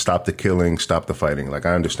agreement. Stop the killing, stop the fighting. Like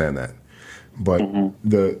I understand that, but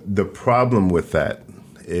the problem with that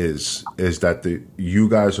is that you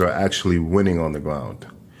guys are actually winning on the ground.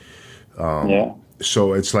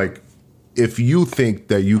 So it's like, if you think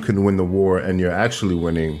that you can win the war and you're actually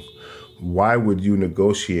winning, why would you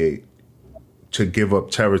negotiate to give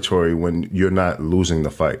up territory when you're not losing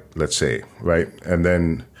the fight? Let's say, right, and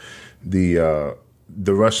then the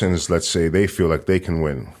Russians, let's say, they feel like they can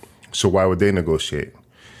win. So why would they negotiate?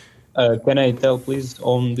 Can I tell, please,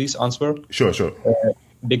 on this answer? Sure.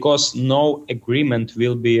 Because no agreement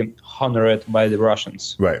will be honored by the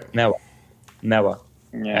Russians. Right. Never.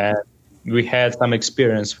 Yeah. We had some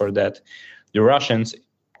experience for that. The Russians,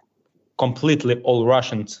 completely all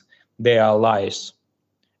Russians, they are liars.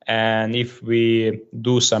 And if we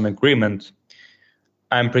do some agreement,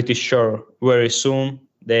 I'm pretty sure very soon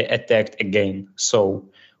they attacked again. So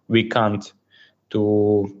we can't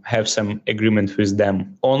to have some agreement with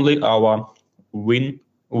them. Only our winners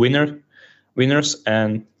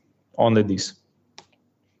and only this.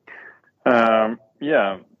 There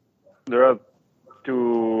are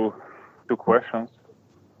two questions.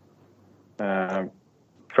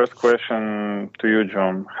 First question to you,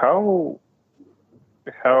 John. How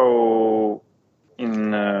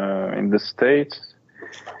in the States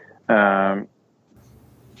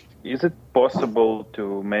is it possible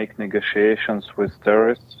to make negotiations with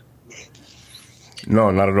terrorists?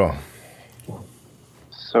 No, not at all.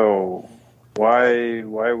 So why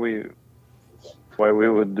we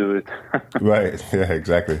would do it? Right. Yeah.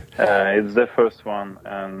 Exactly. It's the first one.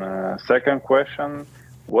 And second question: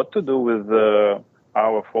 what to do with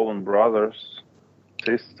our fallen brothers,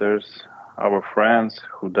 sisters, our friends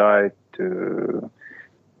who died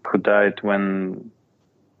when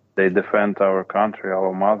they defend our country,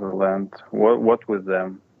 our motherland? What with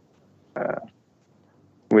them?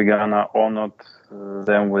 We gonna honor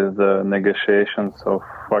them with the negotiations of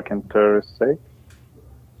fucking terrorists' sake?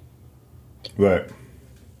 Right.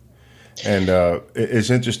 And it's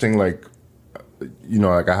interesting, like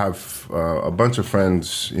I have a bunch of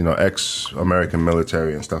friends, ex-American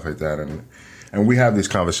military and stuff like that, and we have these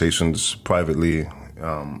conversations privately.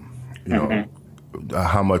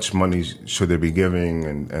 How much money should they be giving,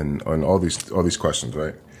 and all these questions,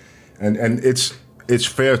 right? And it's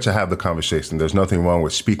fair to have the conversation. There's nothing wrong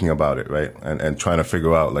with speaking about it, right? And trying to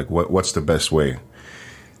figure out like what's the best way.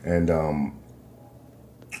 And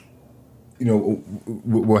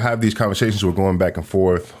we'll have these conversations. We're going back and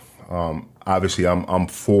forth. Obviously, I'm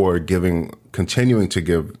for continuing to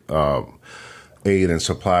give aid and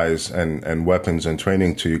supplies and weapons and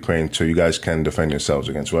training to Ukraine so you guys can defend yourselves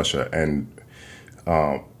against Russia. And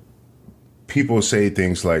people say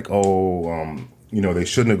things like, they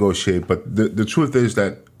should negotiate. But the truth is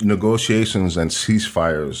that negotiations and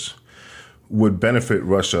ceasefires would benefit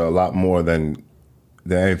Russia a lot more than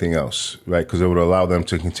anything else, right? Because it would allow them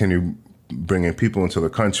to continue bringing people into the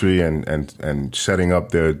country and setting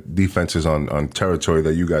up their defenses on territory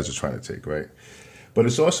that you guys are trying to take, right? But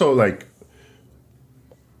it's also like,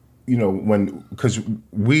 because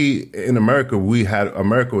we in America,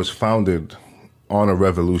 America was founded on a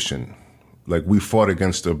revolution. Like, we fought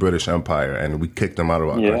against the British Empire and we kicked them out of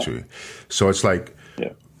our country. So it's like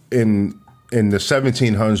in the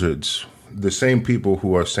 1700s, the same people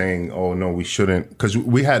who are saying, oh, no, we shouldn't, because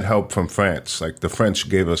we had help from France. Like, the French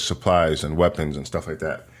gave us supplies and weapons and stuff like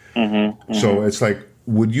that. So it's like,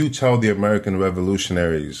 would you tell the American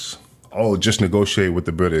revolutionaries, oh, just negotiate with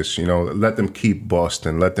the British, let them keep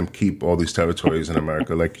Boston, let them keep all these territories in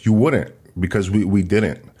America? Like, you wouldn't, because we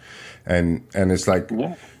didn't. And it's like,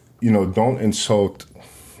 don't insult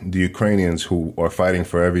the Ukrainians who are fighting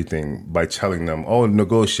for everything by telling them, oh,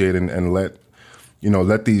 negotiate and let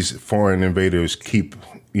these foreign invaders keep,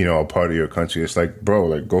 a part of your country. It's like, bro,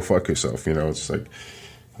 like, go fuck yourself. It's like,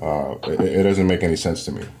 it doesn't make any sense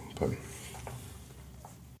to me. But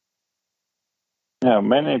yeah,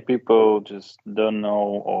 many people just don't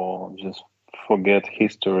know or just forget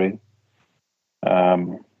history.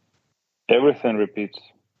 Everything repeats.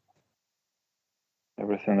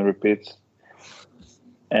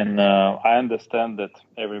 And I understand that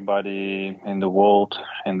everybody in the world,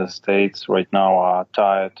 in the States right now, are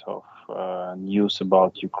tired of news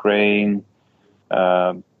about Ukraine.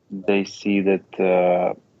 They see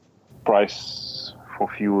that price for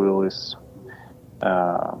fuel is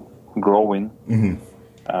growing.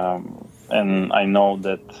 And I know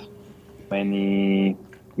that many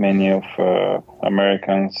of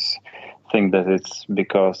Americans think that it's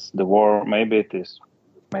because the war. Maybe it is,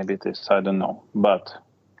 I don't know. But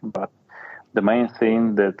the main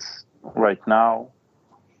thing that's right now,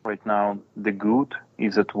 the good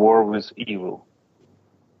is at war with evil.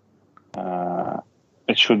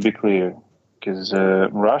 It should be clear, because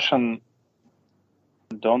Russian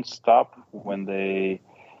don't stop when they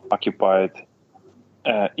occupy it.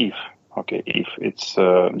 If it's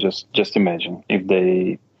just imagine if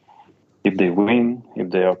they win, if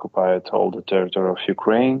they occupied all the territory of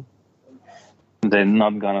Ukraine, they're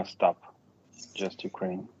not gonna stop just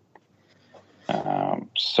Ukraine.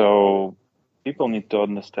 So people need to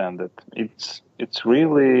understand that it's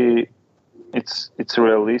realistic.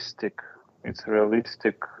 It's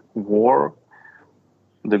realistic war.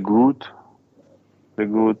 The good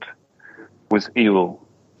with evil.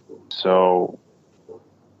 So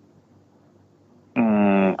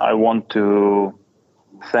I want to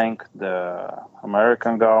thank the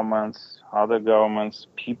American governments, other governments,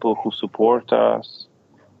 people who support us,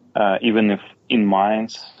 even if in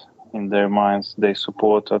their minds they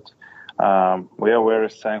support it. We are very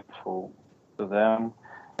thankful to them,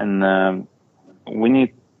 and we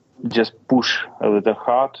need just push a little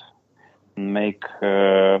hard and make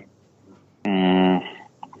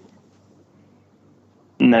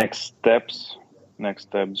next steps.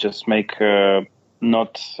 Just make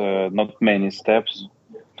not many steps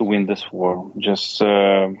to win this war. Just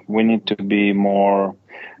we need to be more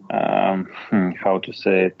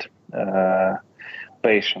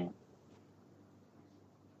patient.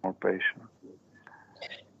 More patient.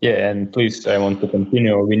 Yeah, and please, I want to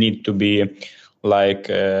continue. We need to be like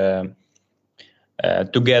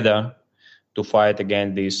together to fight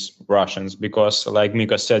against these Russians, because, like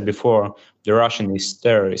Mika said before, the Russian is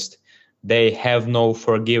terrorist. They have no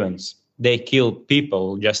forgiveness. They kill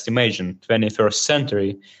people. Just imagine, 21st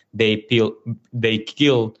century, they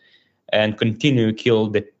kill and continue to kill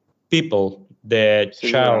the people, the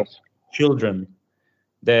children.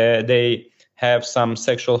 They have some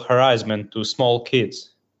sexual harassment to small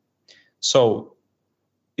kids. So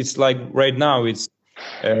it's like right now it's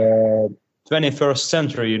 21st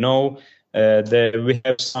century, we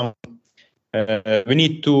have some, we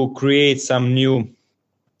need to create some new,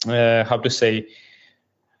 sorry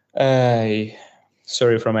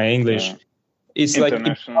for my English. It's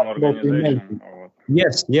international like organization.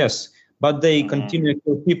 Yes, but they continue to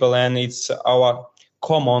kill people, and it's our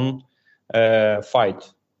common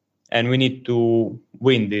fight, and we need to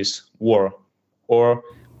win this war, or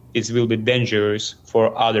it will be dangerous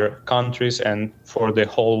for other countries and for the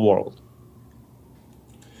whole world.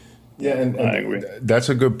 Yeah, and I agree. That's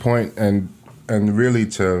a good point, and really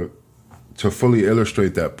to fully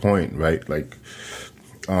illustrate that point, right? Like,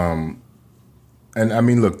 and I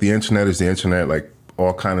mean, look, the internet is the internet. Like,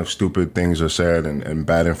 all kind of stupid things are said, and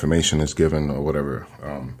bad information is given, or whatever.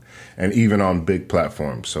 And even on big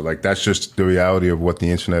platforms. So, like, that's just the reality of what the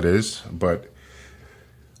internet is. But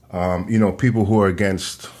people who are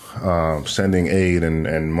against sending aid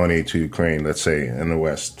and money to Ukraine, let's say in the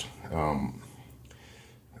West.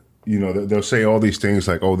 They'll say all these things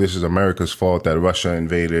like, oh, this is America's fault that Russia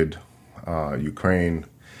invaded Ukraine.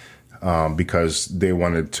 because they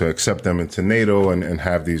wanted to accept them into NATO and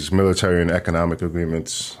have these military and economic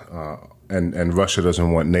agreements. And Russia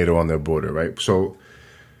doesn't want NATO on their border, right? So,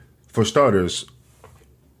 for starters,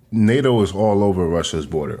 NATO is all over Russia's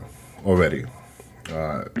border already.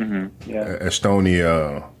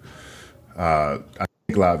 Estonia, I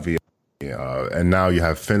think Latvia, and now you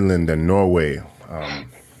have Finland and Norway.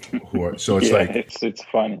 So it's it's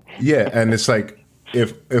funny. Yeah, and it's like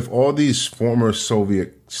if all these former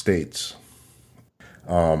Soviet states,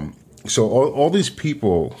 so all these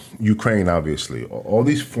people, Ukraine obviously, all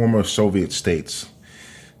these former Soviet states,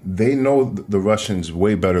 they know the Russians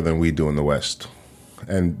way better than we do in the West.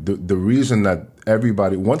 And the reason that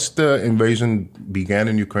everybody, once the invasion began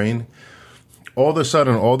in Ukraine, all of a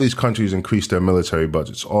sudden, all these countries increased their military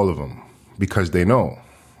budgets, all of them, because they know.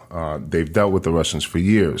 They've dealt with the Russians for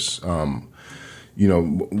years. One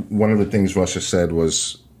of the things Russia said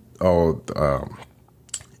was,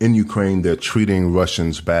 in Ukraine, they're treating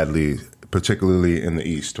Russians badly, particularly in the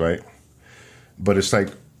East, right? But it's like,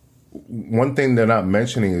 one thing they're not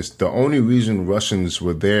mentioning is the only reason Russians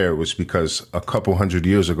were there was because a couple hundred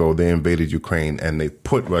years ago they invaded Ukraine and they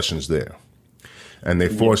put Russians there, and they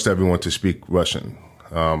forced everyone to speak Russian.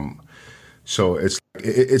 So it's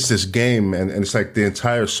this game, and it's like the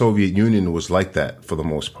entire Soviet Union was like that for the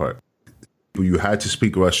most part. You had to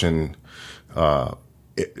speak Russian.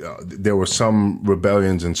 There were some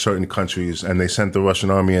rebellions in certain countries, and they sent the Russian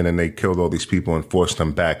army in and they killed all these people and forced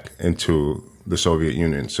them back into the Soviet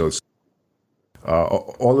Union. So it's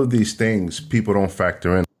all of these things people don't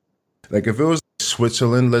factor in. Like if it was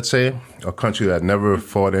Switzerland, let's say, a country that never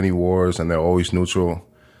fought any wars and they're always neutral,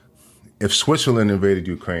 if Switzerland invaded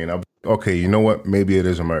Ukraine, I'd be, okay, you know what? Maybe it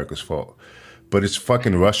is America's fault. But it's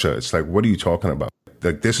fucking Russia. It's like, what are you talking about?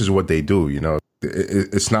 Like, this is what they do, you know?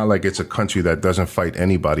 It's not like it's a country that doesn't fight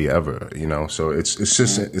anybody ever, you know? So it's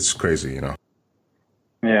just, it's crazy, you know?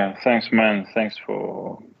 Yeah, thanks, man. Thanks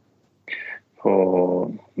for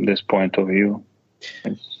this point of view.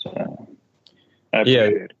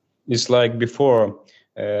 It's like before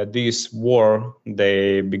this war,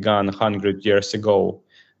 they began 100 years ago,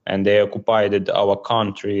 and they occupied our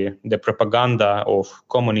country. The propaganda of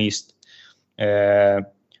communists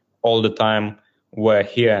all the time were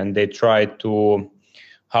here, and they tried to,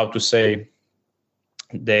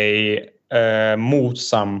 they moved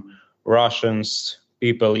some Russians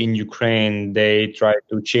people in Ukraine. They tried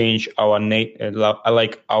to change our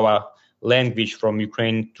our language from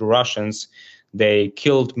Ukraine to Russians. They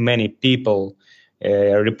killed many people,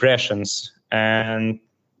 repressions, and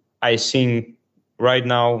I think right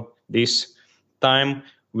now, this time,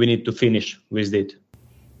 we need to finish with it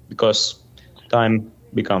because time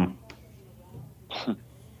become.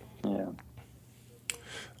 Yeah.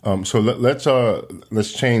 So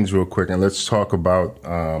let's change real quick and let's talk about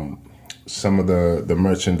some of the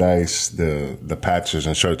merchandise, the patches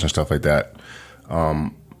and shirts and stuff like that.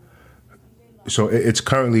 So it's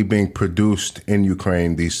currently being produced in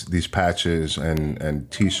Ukraine, these patches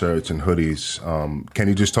and T-shirts and hoodies. Can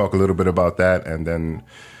you just talk a little bit about that? And then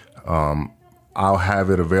I'll have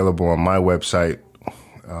it available on my website,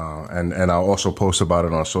 and I'll also post about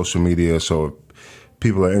it on social media. So if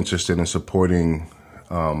people are interested in supporting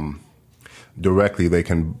directly, they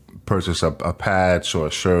can purchase a patch or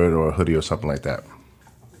a shirt or a hoodie or something like that.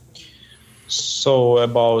 So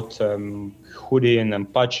about hoodie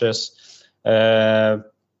and patches, the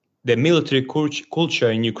military culture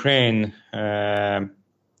in Ukraine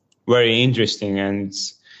very interesting, and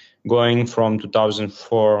it's going from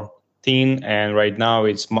 2014, and right now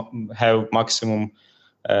it's have maximum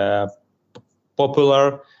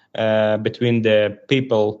popular between the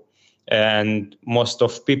people, and most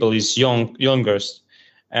of people is youngest,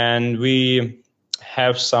 and we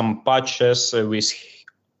have some patches with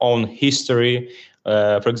own history,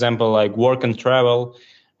 for example, like work and travel.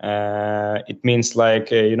 It means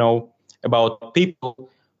like, about people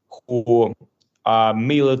who are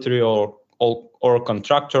military or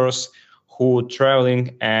contractors who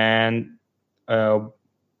traveling and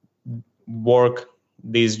work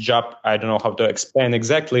this job. I don't know how to explain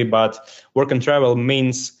exactly, but work and travel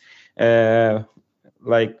means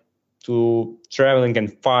like to traveling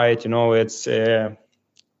and fight. It's a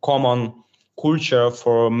common culture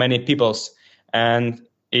for many peoples, and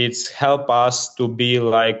it's help us to be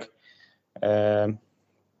like, to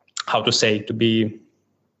be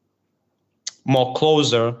more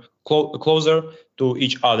closer to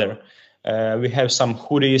each other. We have some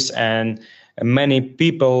hoodies, and many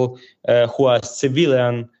people who are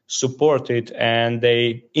civilian supported, and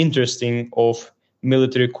they interesting of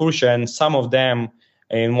military culture, and some of them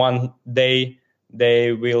in one day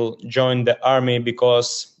they will join the army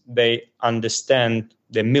because they understand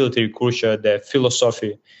the military culture, the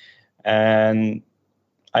philosophy. And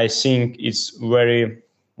I think it's very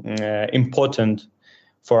important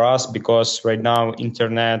for us, because right now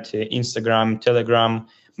internet, Instagram, Telegram,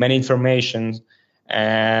 many information,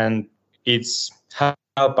 and it's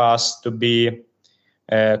help us to be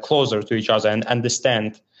closer to each other and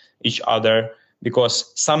understand each other,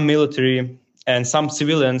 because some military and some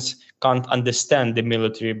civilians can't understand the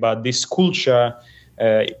military, but this culture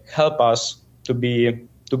help us to be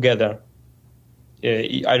together.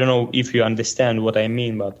 I don't know if you understand what I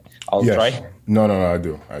mean, but I'll try. No, I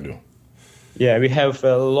do. Yeah, we have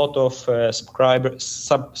a lot of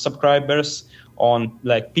subscribers on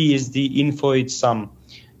like PSD Info. It's some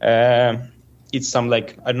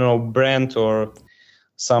like, I don't know, brand or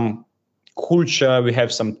some culture. We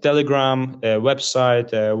have some Telegram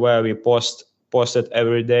website where we posted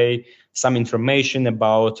every day some information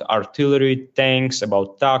about artillery, tanks,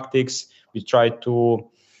 about tactics. We try to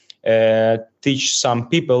teach some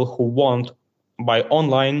people who want by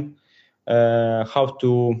online how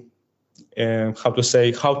to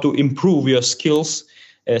improve your skills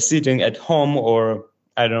sitting at home, or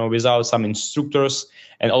I don't know, without some instructors.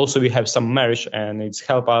 And also we have some marriage, and it's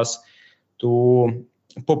help us to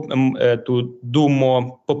do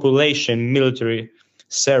more population military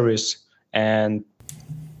service and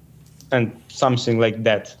something like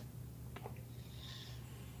that.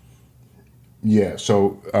 Yeah,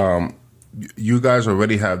 so you guys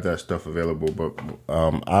already have that stuff available, but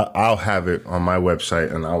I'll have it on my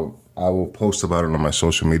website, and I will post about it on my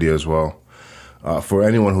social media as well. For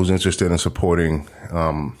anyone who's interested in supporting,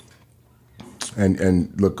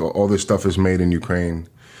 and look, all this stuff is made in Ukraine.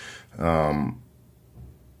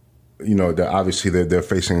 They're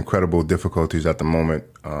facing incredible difficulties at the moment.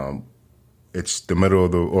 It's the middle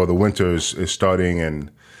of the winter is starting,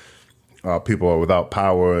 and people are without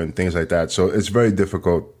power and things like that. So it's very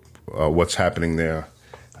difficult what's happening there.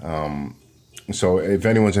 So if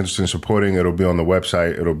anyone's interested in supporting, it'll be on the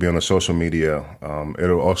website. It'll be on the social media.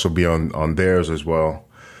 It'll also be on theirs as well.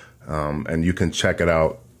 And you can check it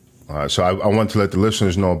out. So I want to let the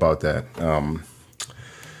listeners know about that.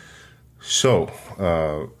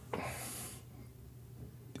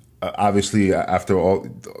 Obviously, after all,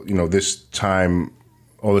 this time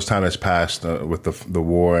has passed with the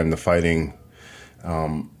war and the fighting.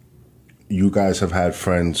 You guys have had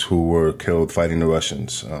friends who were killed fighting the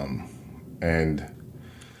Russians, and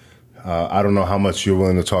I don't know how much you're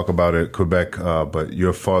willing to talk about it, Quebec, but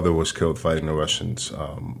your father was killed fighting the Russians.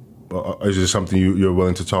 Is this something you're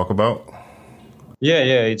willing to talk about? Yeah,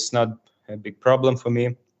 it's not a big problem for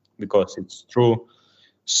me because it's true.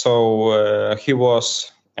 So he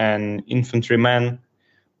was an infantryman,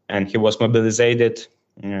 and he was mobilized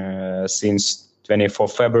since 24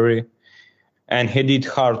 February, and he did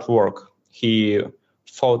hard work. He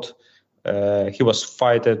fought. He was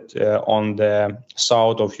fighted on the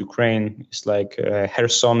south of Ukraine. It's like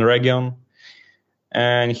Kherson region,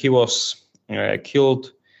 and he was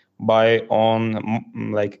killed by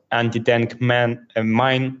like anti-tank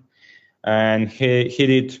mine, and he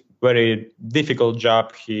did very difficult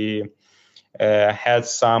job. He had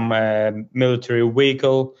some military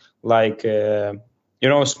vehicle, like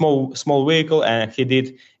small vehicle, and he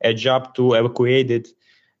did a job to evacuate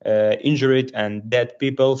injured and dead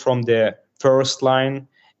people from the first line.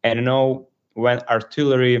 And when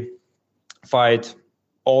artillery fight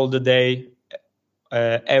all the day,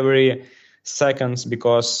 every seconds,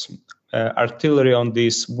 because artillery on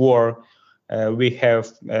this war we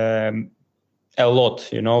have a lot,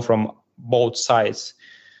 from both sides.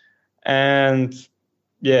 And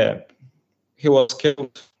he was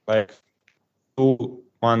killed like 2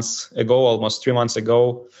 months ago, almost 3 months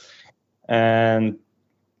ago. And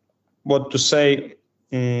what to say?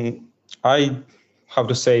 I have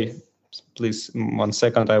to say, please 1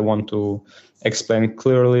 second, I want to explain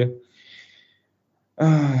clearly.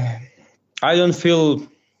 I don't feel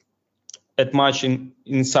that much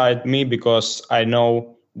inside me, because I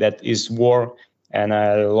know that is war, and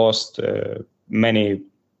I lost many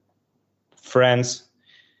friends,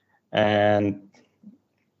 and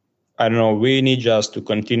I don't know, we need just to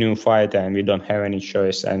continue fight, and we don't have any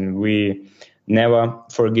choice, and we never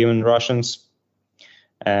forgiven Russians.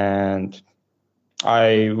 And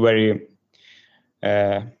I very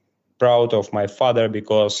proud of my father,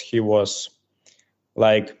 because he was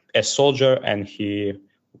like a soldier, and he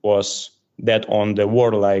was dead on the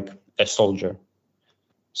war like a soldier.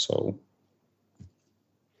 So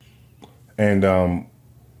and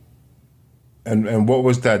what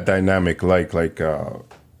was that dynamic like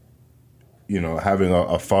having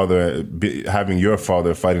a father, having your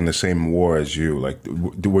father fighting the same war as you, like,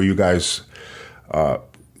 were you guys,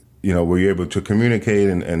 were you able to communicate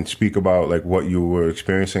and speak about like what you were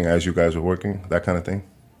experiencing as you guys were working, that kind of thing?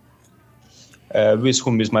 With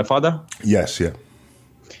whom is my father? Yes, yeah.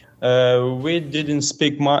 We didn't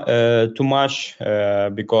speak too much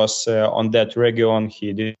because on that region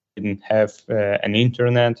he didn't have an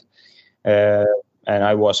internet, and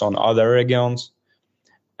I was on other regions.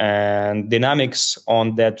 And dynamics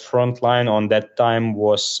on that front line on that time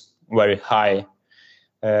was very high.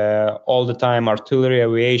 All the time, artillery,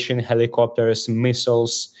 aviation, helicopters,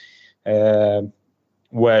 missiles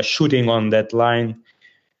were shooting on that line,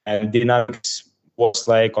 and dynamics was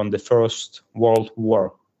like on the First World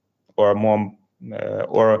War, or more,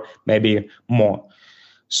 or maybe more.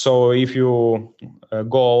 So if you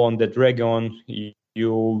go on that region,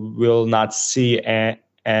 you will not see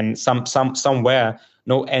and somewhere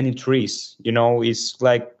no any trees. It's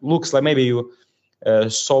like looks like maybe you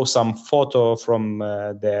saw some photo from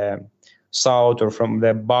the south or from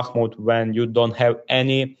the Bakhmut when you don't have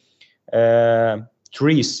any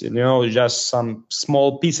trees, just some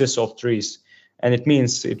small pieces of trees. And it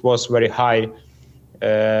means it was very high,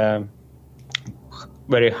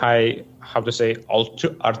 how to say,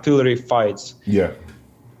 artillery fights. Yeah.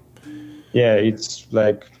 Yeah, it's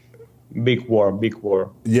like big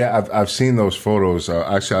war. Yeah, I've seen those photos.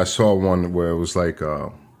 Actually, I saw one where it was like,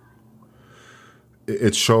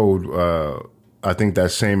 it showed, I think,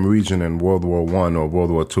 that same region in World War I or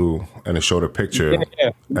World War II, and it showed a picture.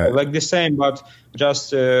 Yeah, like the same, but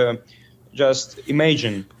just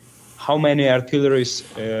imagine how many artilleries,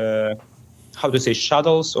 how to say,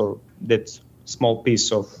 shuttles, or that small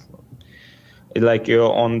piece of, like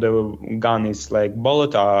on the gun is like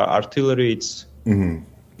bullet, artillery, it's... Mm-hmm.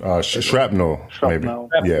 Shrapnel, maybe.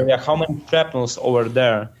 Yeah, how many shrapnels over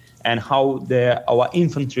there, and how our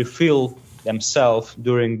infantry feel themselves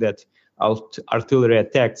during that artillery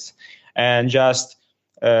attacks, and just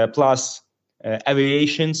plus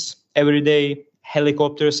aviations every day,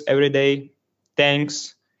 helicopters every day,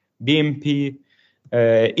 tanks, BMP,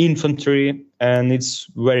 infantry, and it's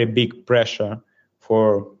very big pressure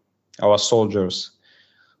for our soldiers.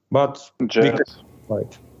 But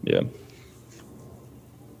right, yeah.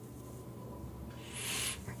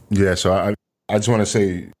 Yeah, so I just want to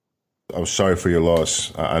say I'm sorry for your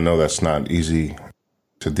loss. I know that's not easy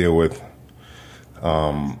to deal with.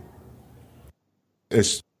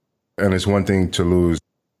 It's one thing to lose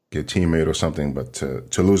your teammate or something, but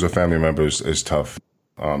to lose a family member is tough.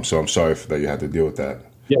 So I'm sorry that you had to deal with that.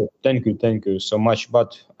 Yeah, thank you so much.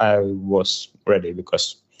 But I was ready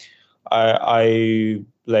because I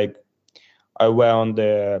were on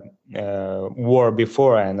the war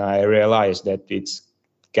before, and I realized that it's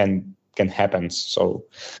can happen. So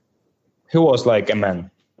he was like a man,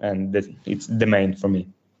 and it's the main for me.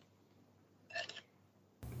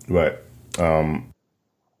 Right.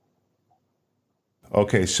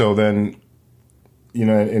 Okay, so then,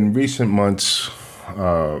 in recent months,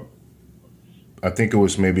 I think it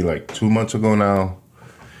was maybe like 2 months ago now,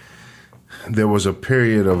 there was a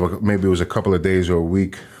period of maybe it was a couple of days or a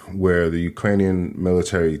week where the Ukrainian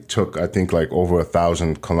military took, I think, like over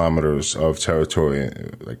 1,000 kilometers of territory,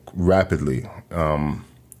 like rapidly.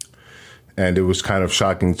 And it was kind of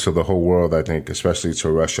shocking to the whole world, I think, especially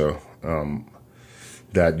to Russia,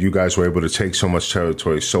 that you guys were able to take so much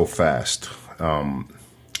territory so fast.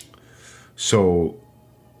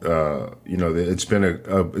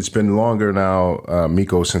 It's been longer now,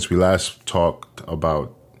 Miko, since we last talked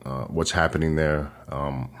about what's happening there.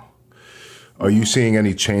 Are you seeing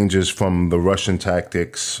any changes from the Russian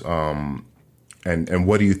tactics? And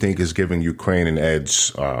what do you think is giving Ukraine an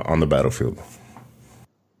edge on the battlefield?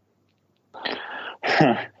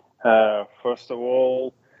 First of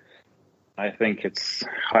all, I think it's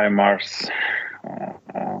HIMARS.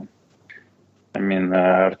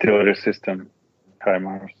 Artillery system,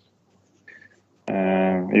 HIMARS,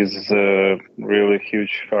 is a really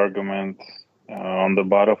huge argument on the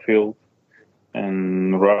battlefield.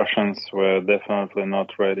 And Russians were definitely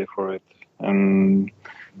not ready for it, and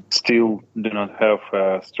still do not have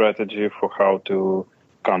a strategy for how to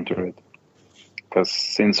counter it. Because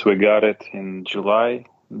since we got it in July,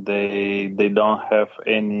 they don't have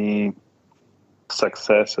any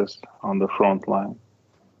successes on the front line.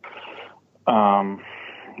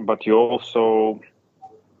 But you also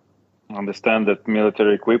understand that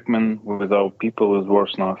military equipment without people is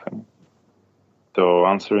worth nothing. So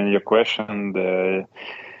answering your question, the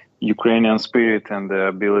Ukrainian spirit and the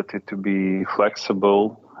ability to be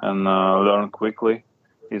flexible and learn quickly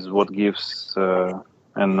is what gives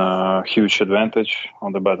and a huge advantage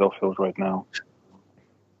on the battlefield right now.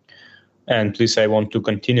 And please, I want to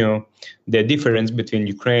continue the difference between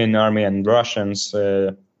Ukrainian army and Russians.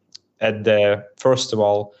 First of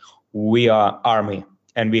all, we are army,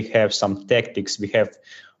 and we have some tactics. We have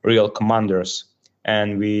real commanders,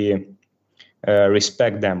 and we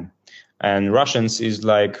respect them. And Russians is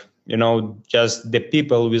like, just the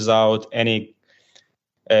people without any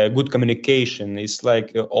good communication. It's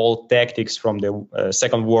like all tactics from the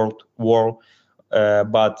Second World War,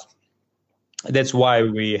 but that's why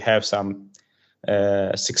we have some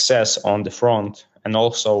success on the front, and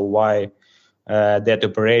also why that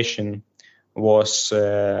operation was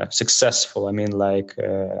successful. I mean, like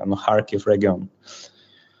on the Kharkiv region.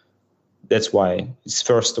 That's why it's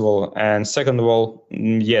first of all. And second of all,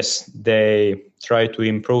 yes, they try to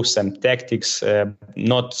improve some tactics,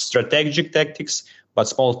 not strategic tactics, but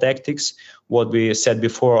small tactics. What we said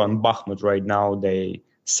before on Bakhmut right now, they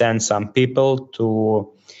send some people to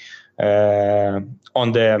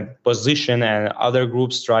on the position, and other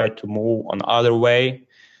groups try to move on other way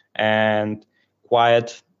and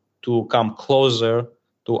quiet to come closer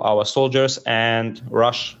to our soldiers and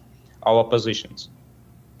rush our positions.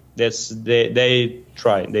 That's they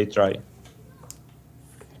try.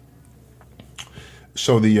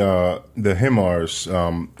 So the HIMARS,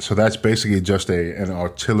 so that's basically just an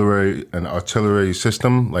artillery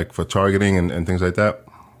system, like for targeting and things like that.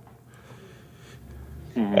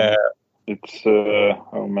 It's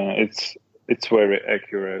very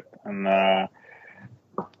accurate, and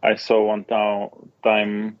I saw one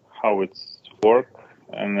time how it's worked,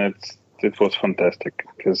 and it was fantastic,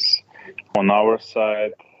 because on our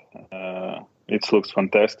side it looks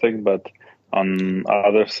fantastic, but on the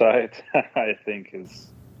other side I think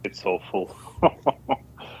it's awful.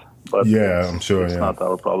 But yeah, I'm sure it's not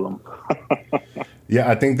our problem.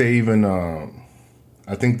 Yeah, I think they even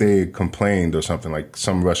I think they complained or something, like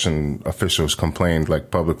some Russian officials complained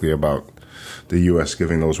like publicly about the U.S.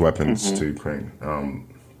 giving those weapons to Ukraine.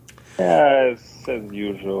 Yeah, it's as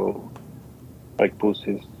usual, like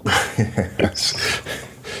pussies.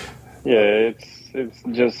 It's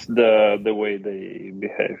just the way they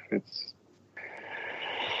behave. It's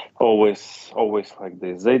always like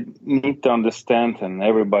this. They need to understand, and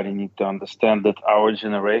everybody needs to understand, that our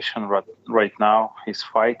generation right now is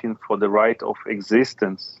fighting for the right of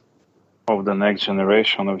existence of the next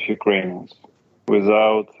generation of Ukrainians,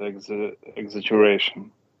 without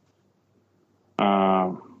exaggeration.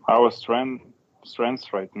 Our strength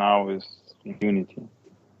right now is unity.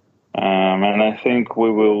 And I think we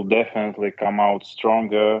will definitely come out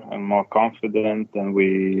stronger and more confident than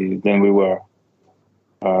we were.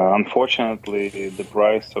 Unfortunately, the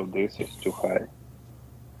price of this is too high.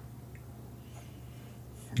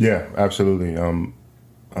 Yeah, absolutely.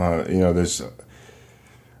 There's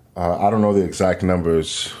I don't know the exact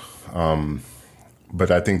numbers,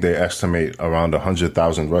 but I think they estimate around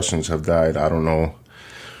 100,000 Russians have died. I don't know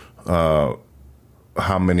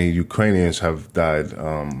how many Ukrainians have died,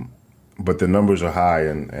 but the numbers are high,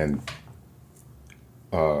 and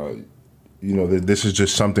this is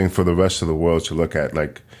just something for the rest of the world to look at.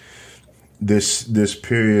 Like this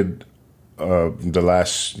period of the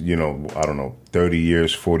last, 30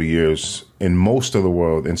 years, 40 years, in most of the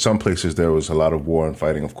world, in some places there was a lot of war and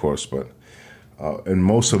fighting, of course, but in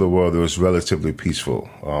most of the world it was relatively peaceful.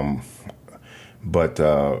 But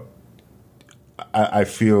I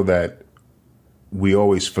feel that we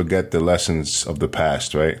always forget the lessons of the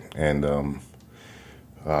past, right? And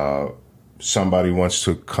somebody wants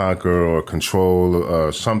to conquer or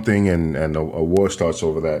control something, and a war starts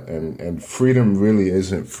over that. And freedom really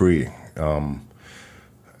isn't free.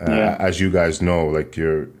 As you guys know, like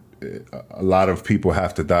a lot of people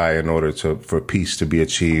have to die in order for peace to be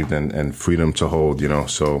achieved and freedom to hold,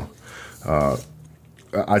 So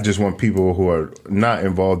I just want people who are not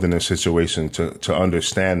involved in this situation to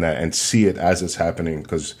understand that and see it as it's happening.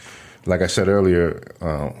 Because, like I said earlier,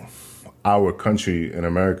 our country in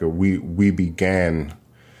America, we began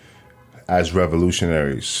as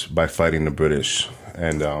revolutionaries by fighting the British,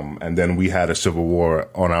 and then we had a civil war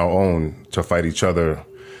on our own to fight each other.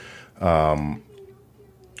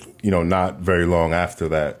 Not very long after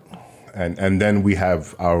that, and then we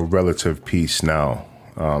have our relative peace now.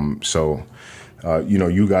 You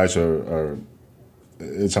guys are.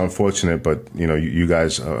 It's unfortunate, but you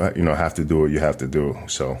guys have to do what you have to do.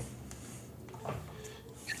 So.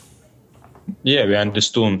 Yeah, we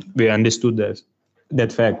understood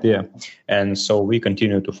that fact. Yeah, and so we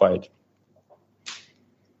continue to fight.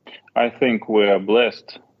 I think we are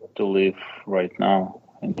blessed to live right now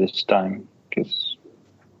in this time, because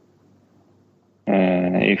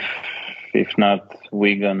if not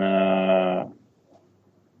we gonna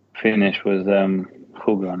finish with them,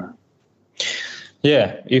 who gonna?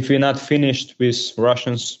 Yeah, if we're not finished with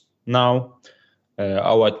Russians now,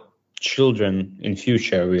 our children in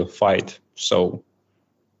future will fight. So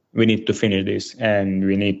we need to finish this, and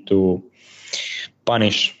we need to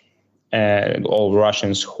punish all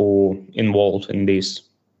Russians who involved in this.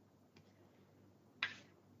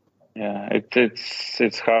 Yeah,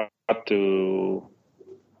 it's hard to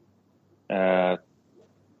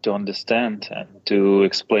understand and to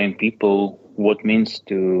explain people what means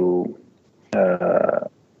to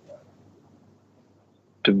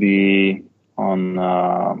be on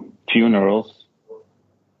funerals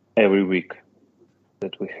every week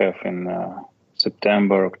that we have in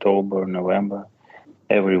September, October, November.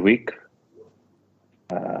 Every week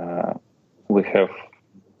we have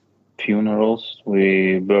funerals.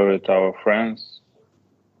 We buried our friends,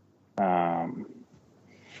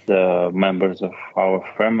 the members of our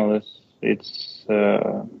families. It's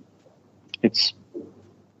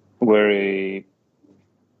very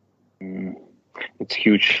it's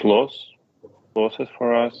huge losses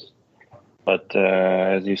for us. But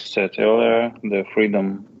as you said earlier, the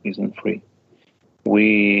freedom isn't free.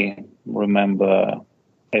 We remember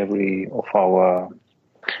every of our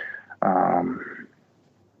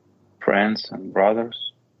friends and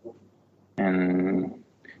brothers, and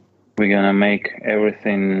we're gonna make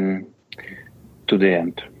everything to the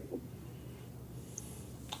end.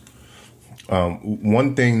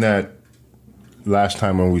 One thing that last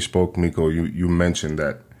time when we spoke, Mikko, you mentioned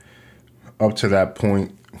that up to that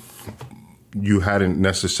point, you hadn't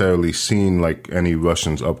necessarily seen like any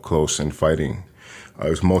Russians up close and fighting. It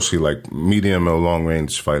was mostly like medium or long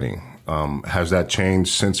range fighting. Has that changed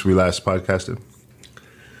since we last podcasted?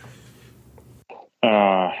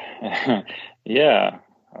 Yeah,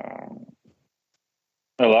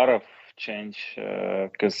 a lot of change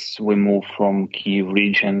because we moved from Kiev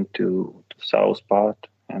region to south part,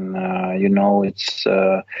 and it's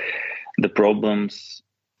the problems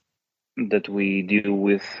that we deal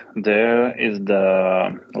with there is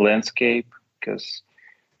the landscape, because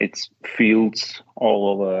it's fields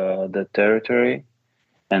all over the territory,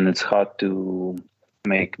 and it's hard to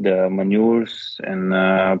make the manures and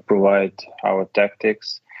provide our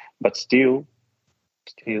tactics. But still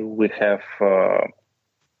we have a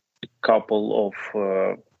couple of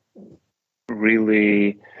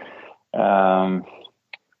really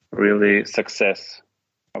success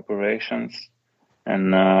operations,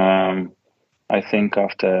 and I think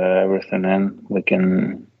after everything ends,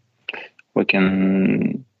 we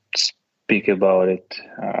can speak about it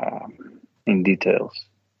in details.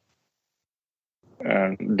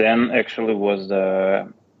 Dan actually was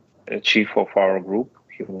the chief of our group.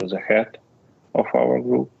 He was the head of our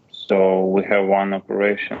group. So we have one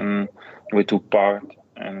operation we took part,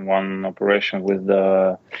 and one operation with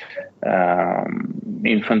the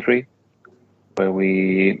infantry, where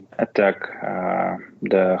we attack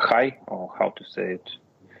the Hai, or how to say it,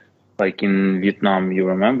 like in Vietnam, you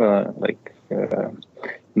remember, like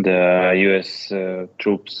the US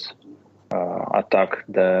troops attack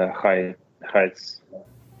the heights,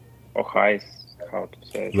 or heights, how to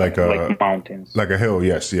say it, like mountains. Like a hill,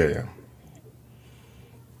 yes, yeah.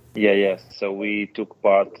 Yes. So we took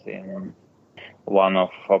part in one of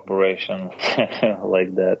operations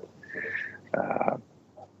like that.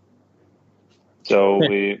 So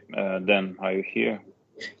we then, are you here?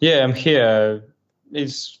 Yeah, I'm here.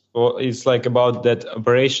 It's like about that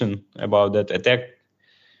operation, about that attack,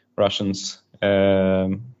 Russians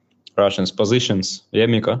positions. Yeah,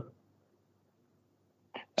 Mikko.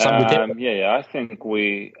 Yeah. I think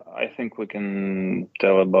we can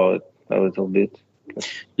tell about it a little bit.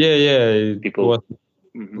 Yeah. People.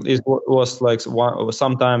 It was like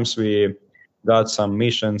sometimes we got some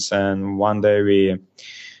missions, and one day we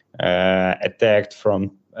attacked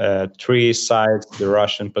from 3 sides the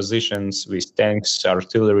Russian positions with tanks,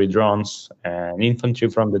 artillery, drones, and infantry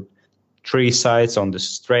from the 3 sides on the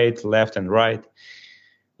straight, left and right.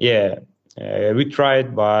 Yeah, we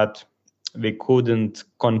tried, but we couldn't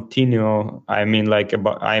continue. I mean,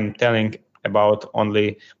 I'm telling about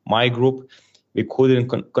only my group. We couldn't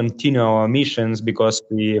continue our missions because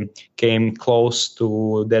we came close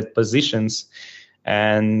to that positions.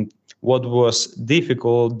 And what was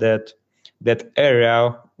difficult, that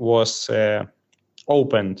area was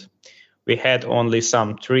opened. We had only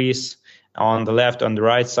some trees on the left, on the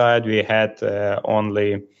right side. We had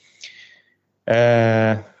only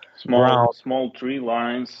small tree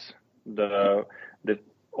lines, the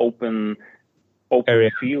open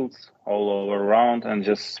area fields all over around, and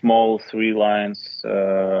just small 3 lines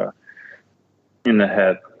in the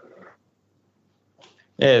head.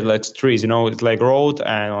 Yeah, like trees, it's like road,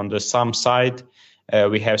 and on the some side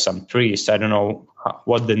we have some trees. I don't know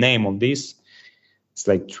what the name of this. It's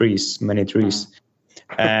like trees, many trees.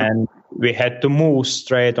 And we had to move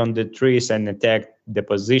straight on the trees and attack the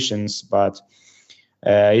positions, but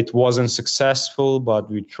it wasn't successful, but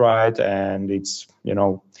we tried, and it's,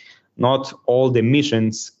 not all the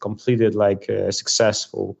missions completed like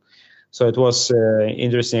successful. So it was an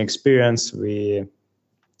interesting experience. We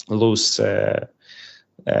lose 2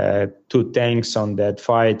 tanks on that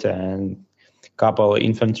fight, and a couple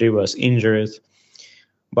infantry was injured,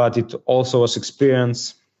 but it also was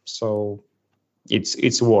experience. So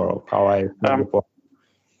it's war, how I before.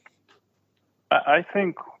 I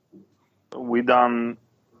think we done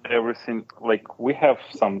everything. Like, we have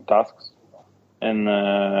some tasks, and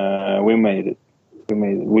we made it.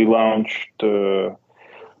 We launched 3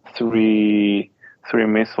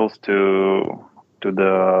 missiles to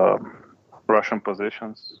the Russian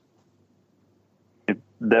positions. It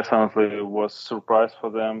definitely was a surprise for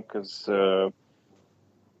them, because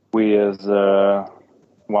we, as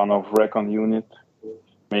one of recon unit,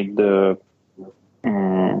 make the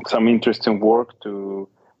some interesting work to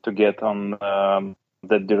get on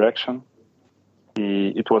that direction.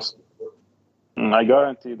 It was, I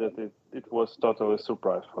guarantee that it was totally a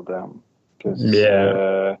surprise for them, because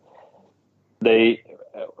they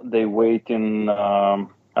wait in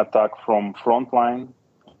attack from front line,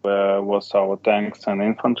 where was our tanks and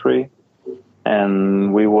infantry,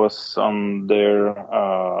 and we was on their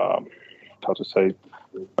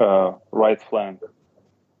right flank.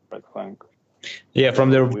 Yeah, from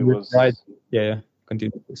their right. Yeah,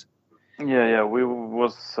 continue, please. Yeah, we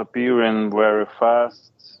was appearing very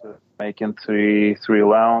fast, making three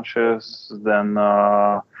launches. Then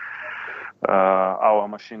our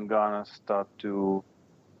machine gunners start to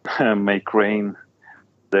make rain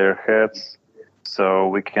their heads, so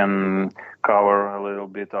we can cover a little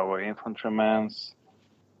bit our infantrymen.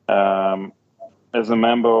 As a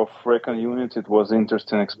member of recon unit, it was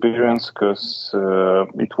interesting experience, because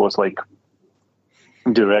it was like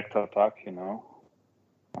direct attack,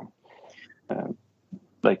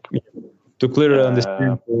 like to clearly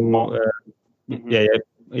understand.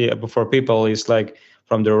 But for people, it's like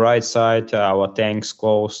from the right side, our tanks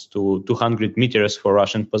close to 200 meters for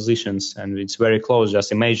Russian positions, and it's very close.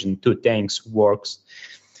 Just imagine 2 tanks works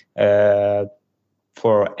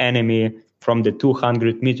for enemy from the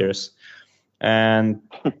 200 meters. And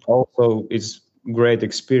also it's great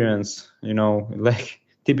experience, like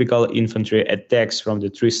typical infantry attacks from the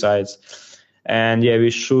 3 sides. And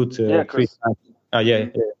we shoot 3 times. I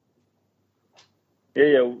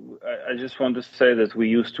just want to say that we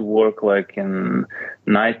used to work like in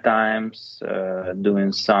night times,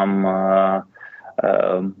 doing some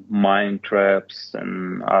mine traps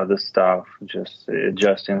and other stuff, just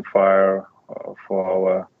adjusting fire for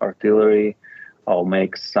our artillery. I'll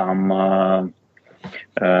make some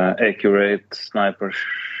accurate sniper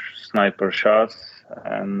shots,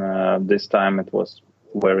 and this time it was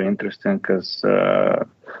very interesting, because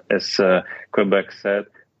as Quebec said,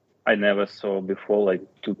 I never saw before like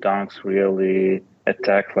 2 tanks really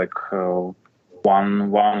attack like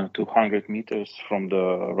 200 meters from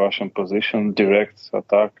the Russian position, direct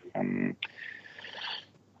attack, and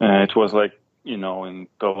it was like in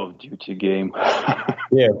Call of Duty game.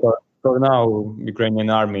 For now, Ukrainian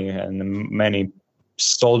army and many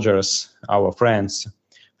soldiers, our friends,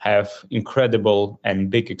 have incredible and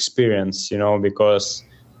big experience, because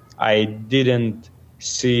I didn't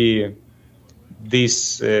see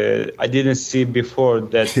this. I didn't see before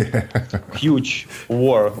that huge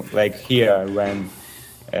war like here, when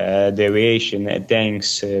the aviation,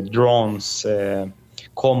 tanks, drones,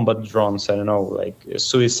 combat drones, I don't know, like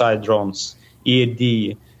suicide drones,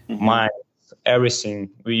 EAD, mines, everything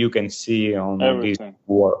you can see on this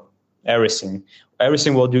war. Everything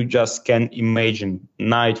what you just can imagine,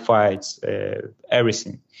 night fights,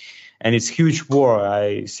 everything. And it's huge war.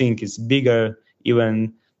 I think it's bigger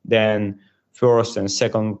even than First and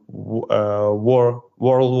Second World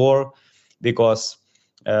War, because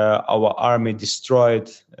our army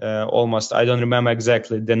destroyed almost, I don't remember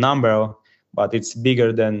exactly the number, but it's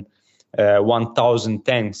bigger than 1,000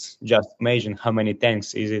 tanks. Just imagine how many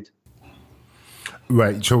tanks is it.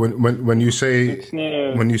 Right. So when you say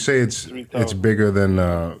it's bigger than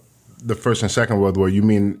the First and Second World War, you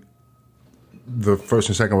mean the First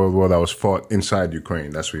and Second World War that was fought inside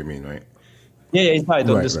Ukraine? That's what you mean, right? Yeah, inside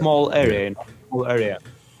on the small area.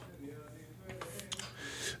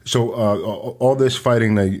 So all this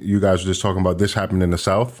fighting that you guys were just talking about, this happened in the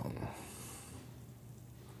South?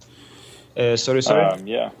 Sorry.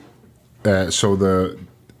 Yeah. So the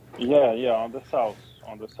on the South.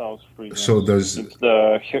 on the south region. So it's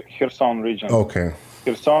the Kherson region. Okay.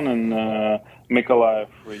 Kherson and Mykolaiv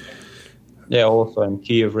region. Yeah, also in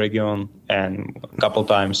Kiev region, and a couple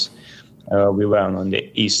times we went on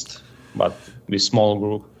the east, but with small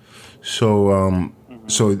group. So,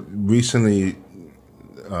 so recently,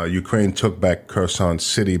 Ukraine took back Kherson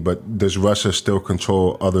City, but does Russia still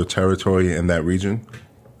control other territory in that region?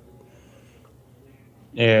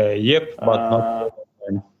 Yep, but not.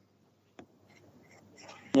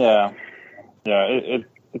 Yeah,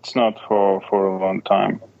 it's not for a long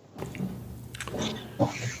time.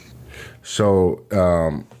 So,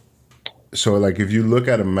 so like if you look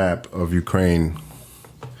at a map of Ukraine,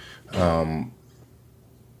 so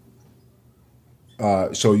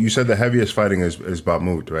you said the heaviest fighting is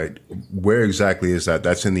Bakhmut, right? Where exactly is that?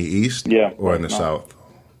 That's in the east, or in the south?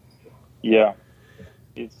 Yeah,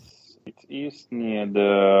 it's east near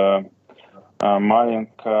the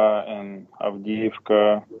Mariinka and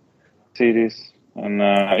Avdiivka cities, and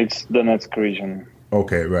it's Donetsk region.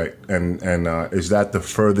 Okay, right. And is that the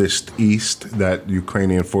furthest east that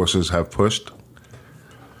Ukrainian forces have pushed?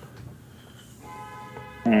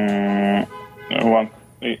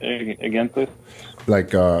 Again, please.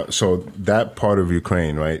 Like, so that part of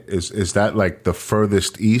Ukraine, right? Is that like the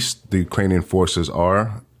furthest east the Ukrainian forces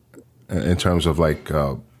are, in terms of like?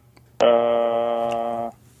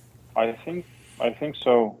 I think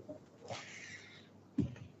so.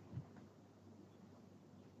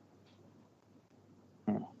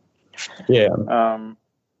 Yeah.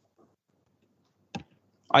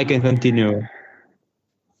 I can continue.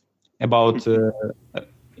 About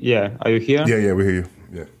yeah, are you here? Yeah, we hear you.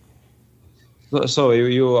 Yeah. So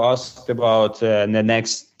you asked about the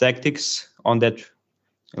next tactics on that,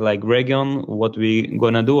 like region, what we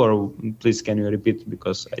gonna do, or please can you repeat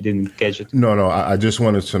because I didn't catch it? No, I just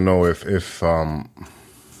wanted to know if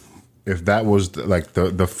that was like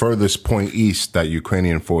the furthest point east that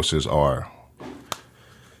Ukrainian forces are.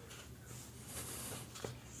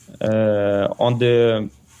 On the,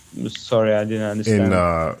 sorry, I didn't understand.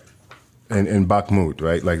 In Bakhmut,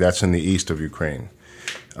 right? Like that's in the east of Ukraine.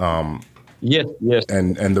 Yes.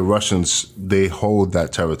 And the Russians, they hold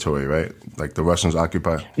that territory, right? Like the Russians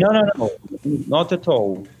occupy? No, not at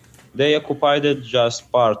all. They occupied it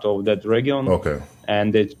just part of that region. Okay.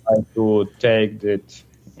 And they tried to take the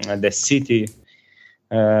city,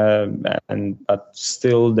 but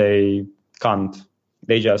still they can't.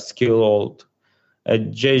 They just kill all.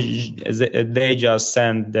 They just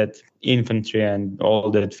send that infantry and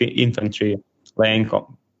all that infantry laying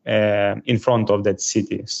in front of that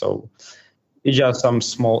city. So it's just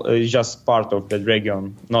it's just part of that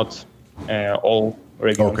region, not all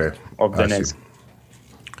region of Donetsk.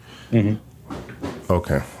 Mm-hmm.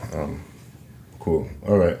 Okay. Cool.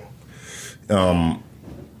 All right.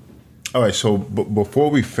 All right. So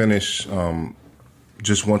before we finish,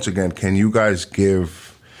 just once again, can you guys give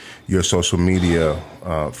your social media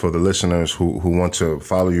for the listeners who want to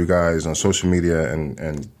follow you guys on social media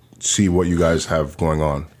and see what you guys have going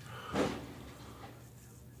on?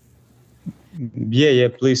 Yeah,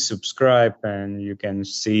 please subscribe and you can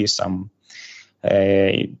see some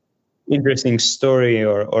interesting story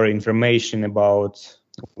or information about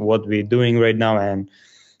what we're doing right now. And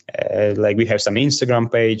like we have some Instagram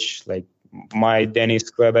page, like my Dennis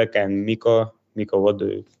Quebec and Miko. Miko, what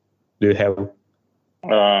do you have?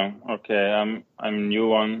 Okay, I'm new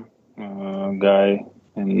one guy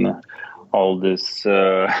in all this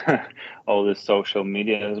all this social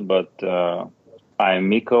medias, but I'm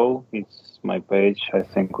Miko. It's my page. I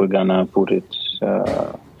think we're gonna put it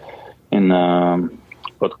in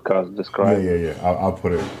podcast describe. Yeah. I'll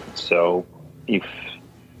put it. So if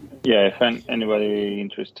anybody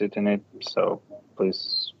interested in it, so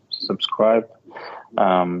please subscribe.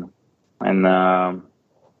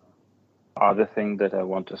 Other thing that I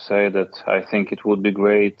want to say that I think it would be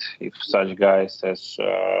great if such guys as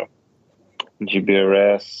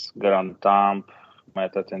GBRS, Grant Tamp,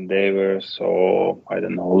 Metat and Davers, or I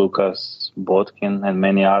don't know, Lucas Botkin and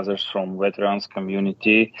many others from veterans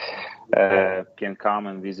community can come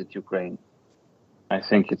and visit Ukraine. I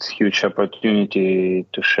think it's a huge opportunity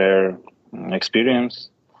to share experience,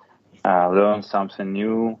 learn something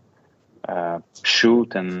new,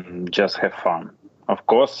 shoot and just have fun. Of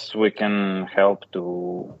course, we can help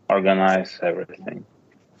to organize everything.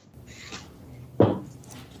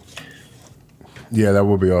 Yeah, that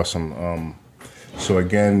would be awesome. So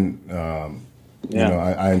again, you know,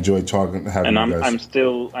 I enjoyed having you guys.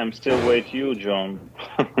 I'm still waiting you, John.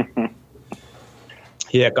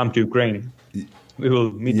 Yeah, come to Ukraine. We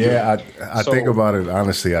will meet you. Yeah, I think about it,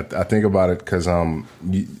 honestly. I think about it because,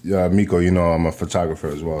 Miko, you know, I'm a photographer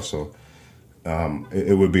as well. So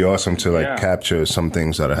it would be awesome to capture some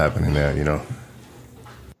things that are happening there, you know?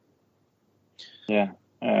 Yeah,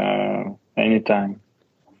 anytime.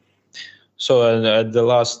 So at the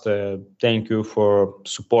last, thank you for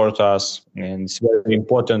support us, and it's very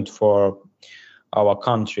important for our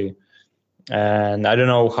country. And I don't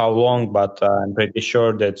know how long, but I'm pretty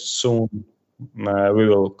sure that soon we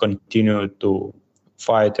will continue to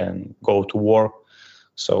fight and go to war.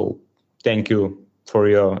 So thank you for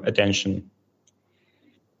your attention.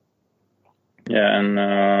 Yeah,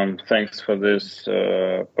 and thanks for this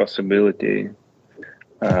possibility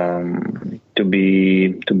to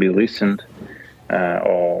be listened,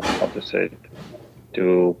 or how to say it,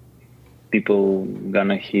 to people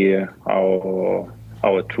gonna hear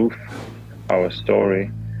our truth, our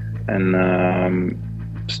story, and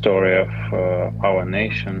story of our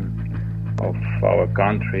nation, of our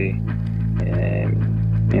country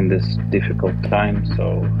in this difficult time.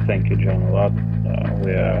 So thank you, John, a lot.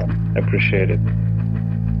 We appreciate it.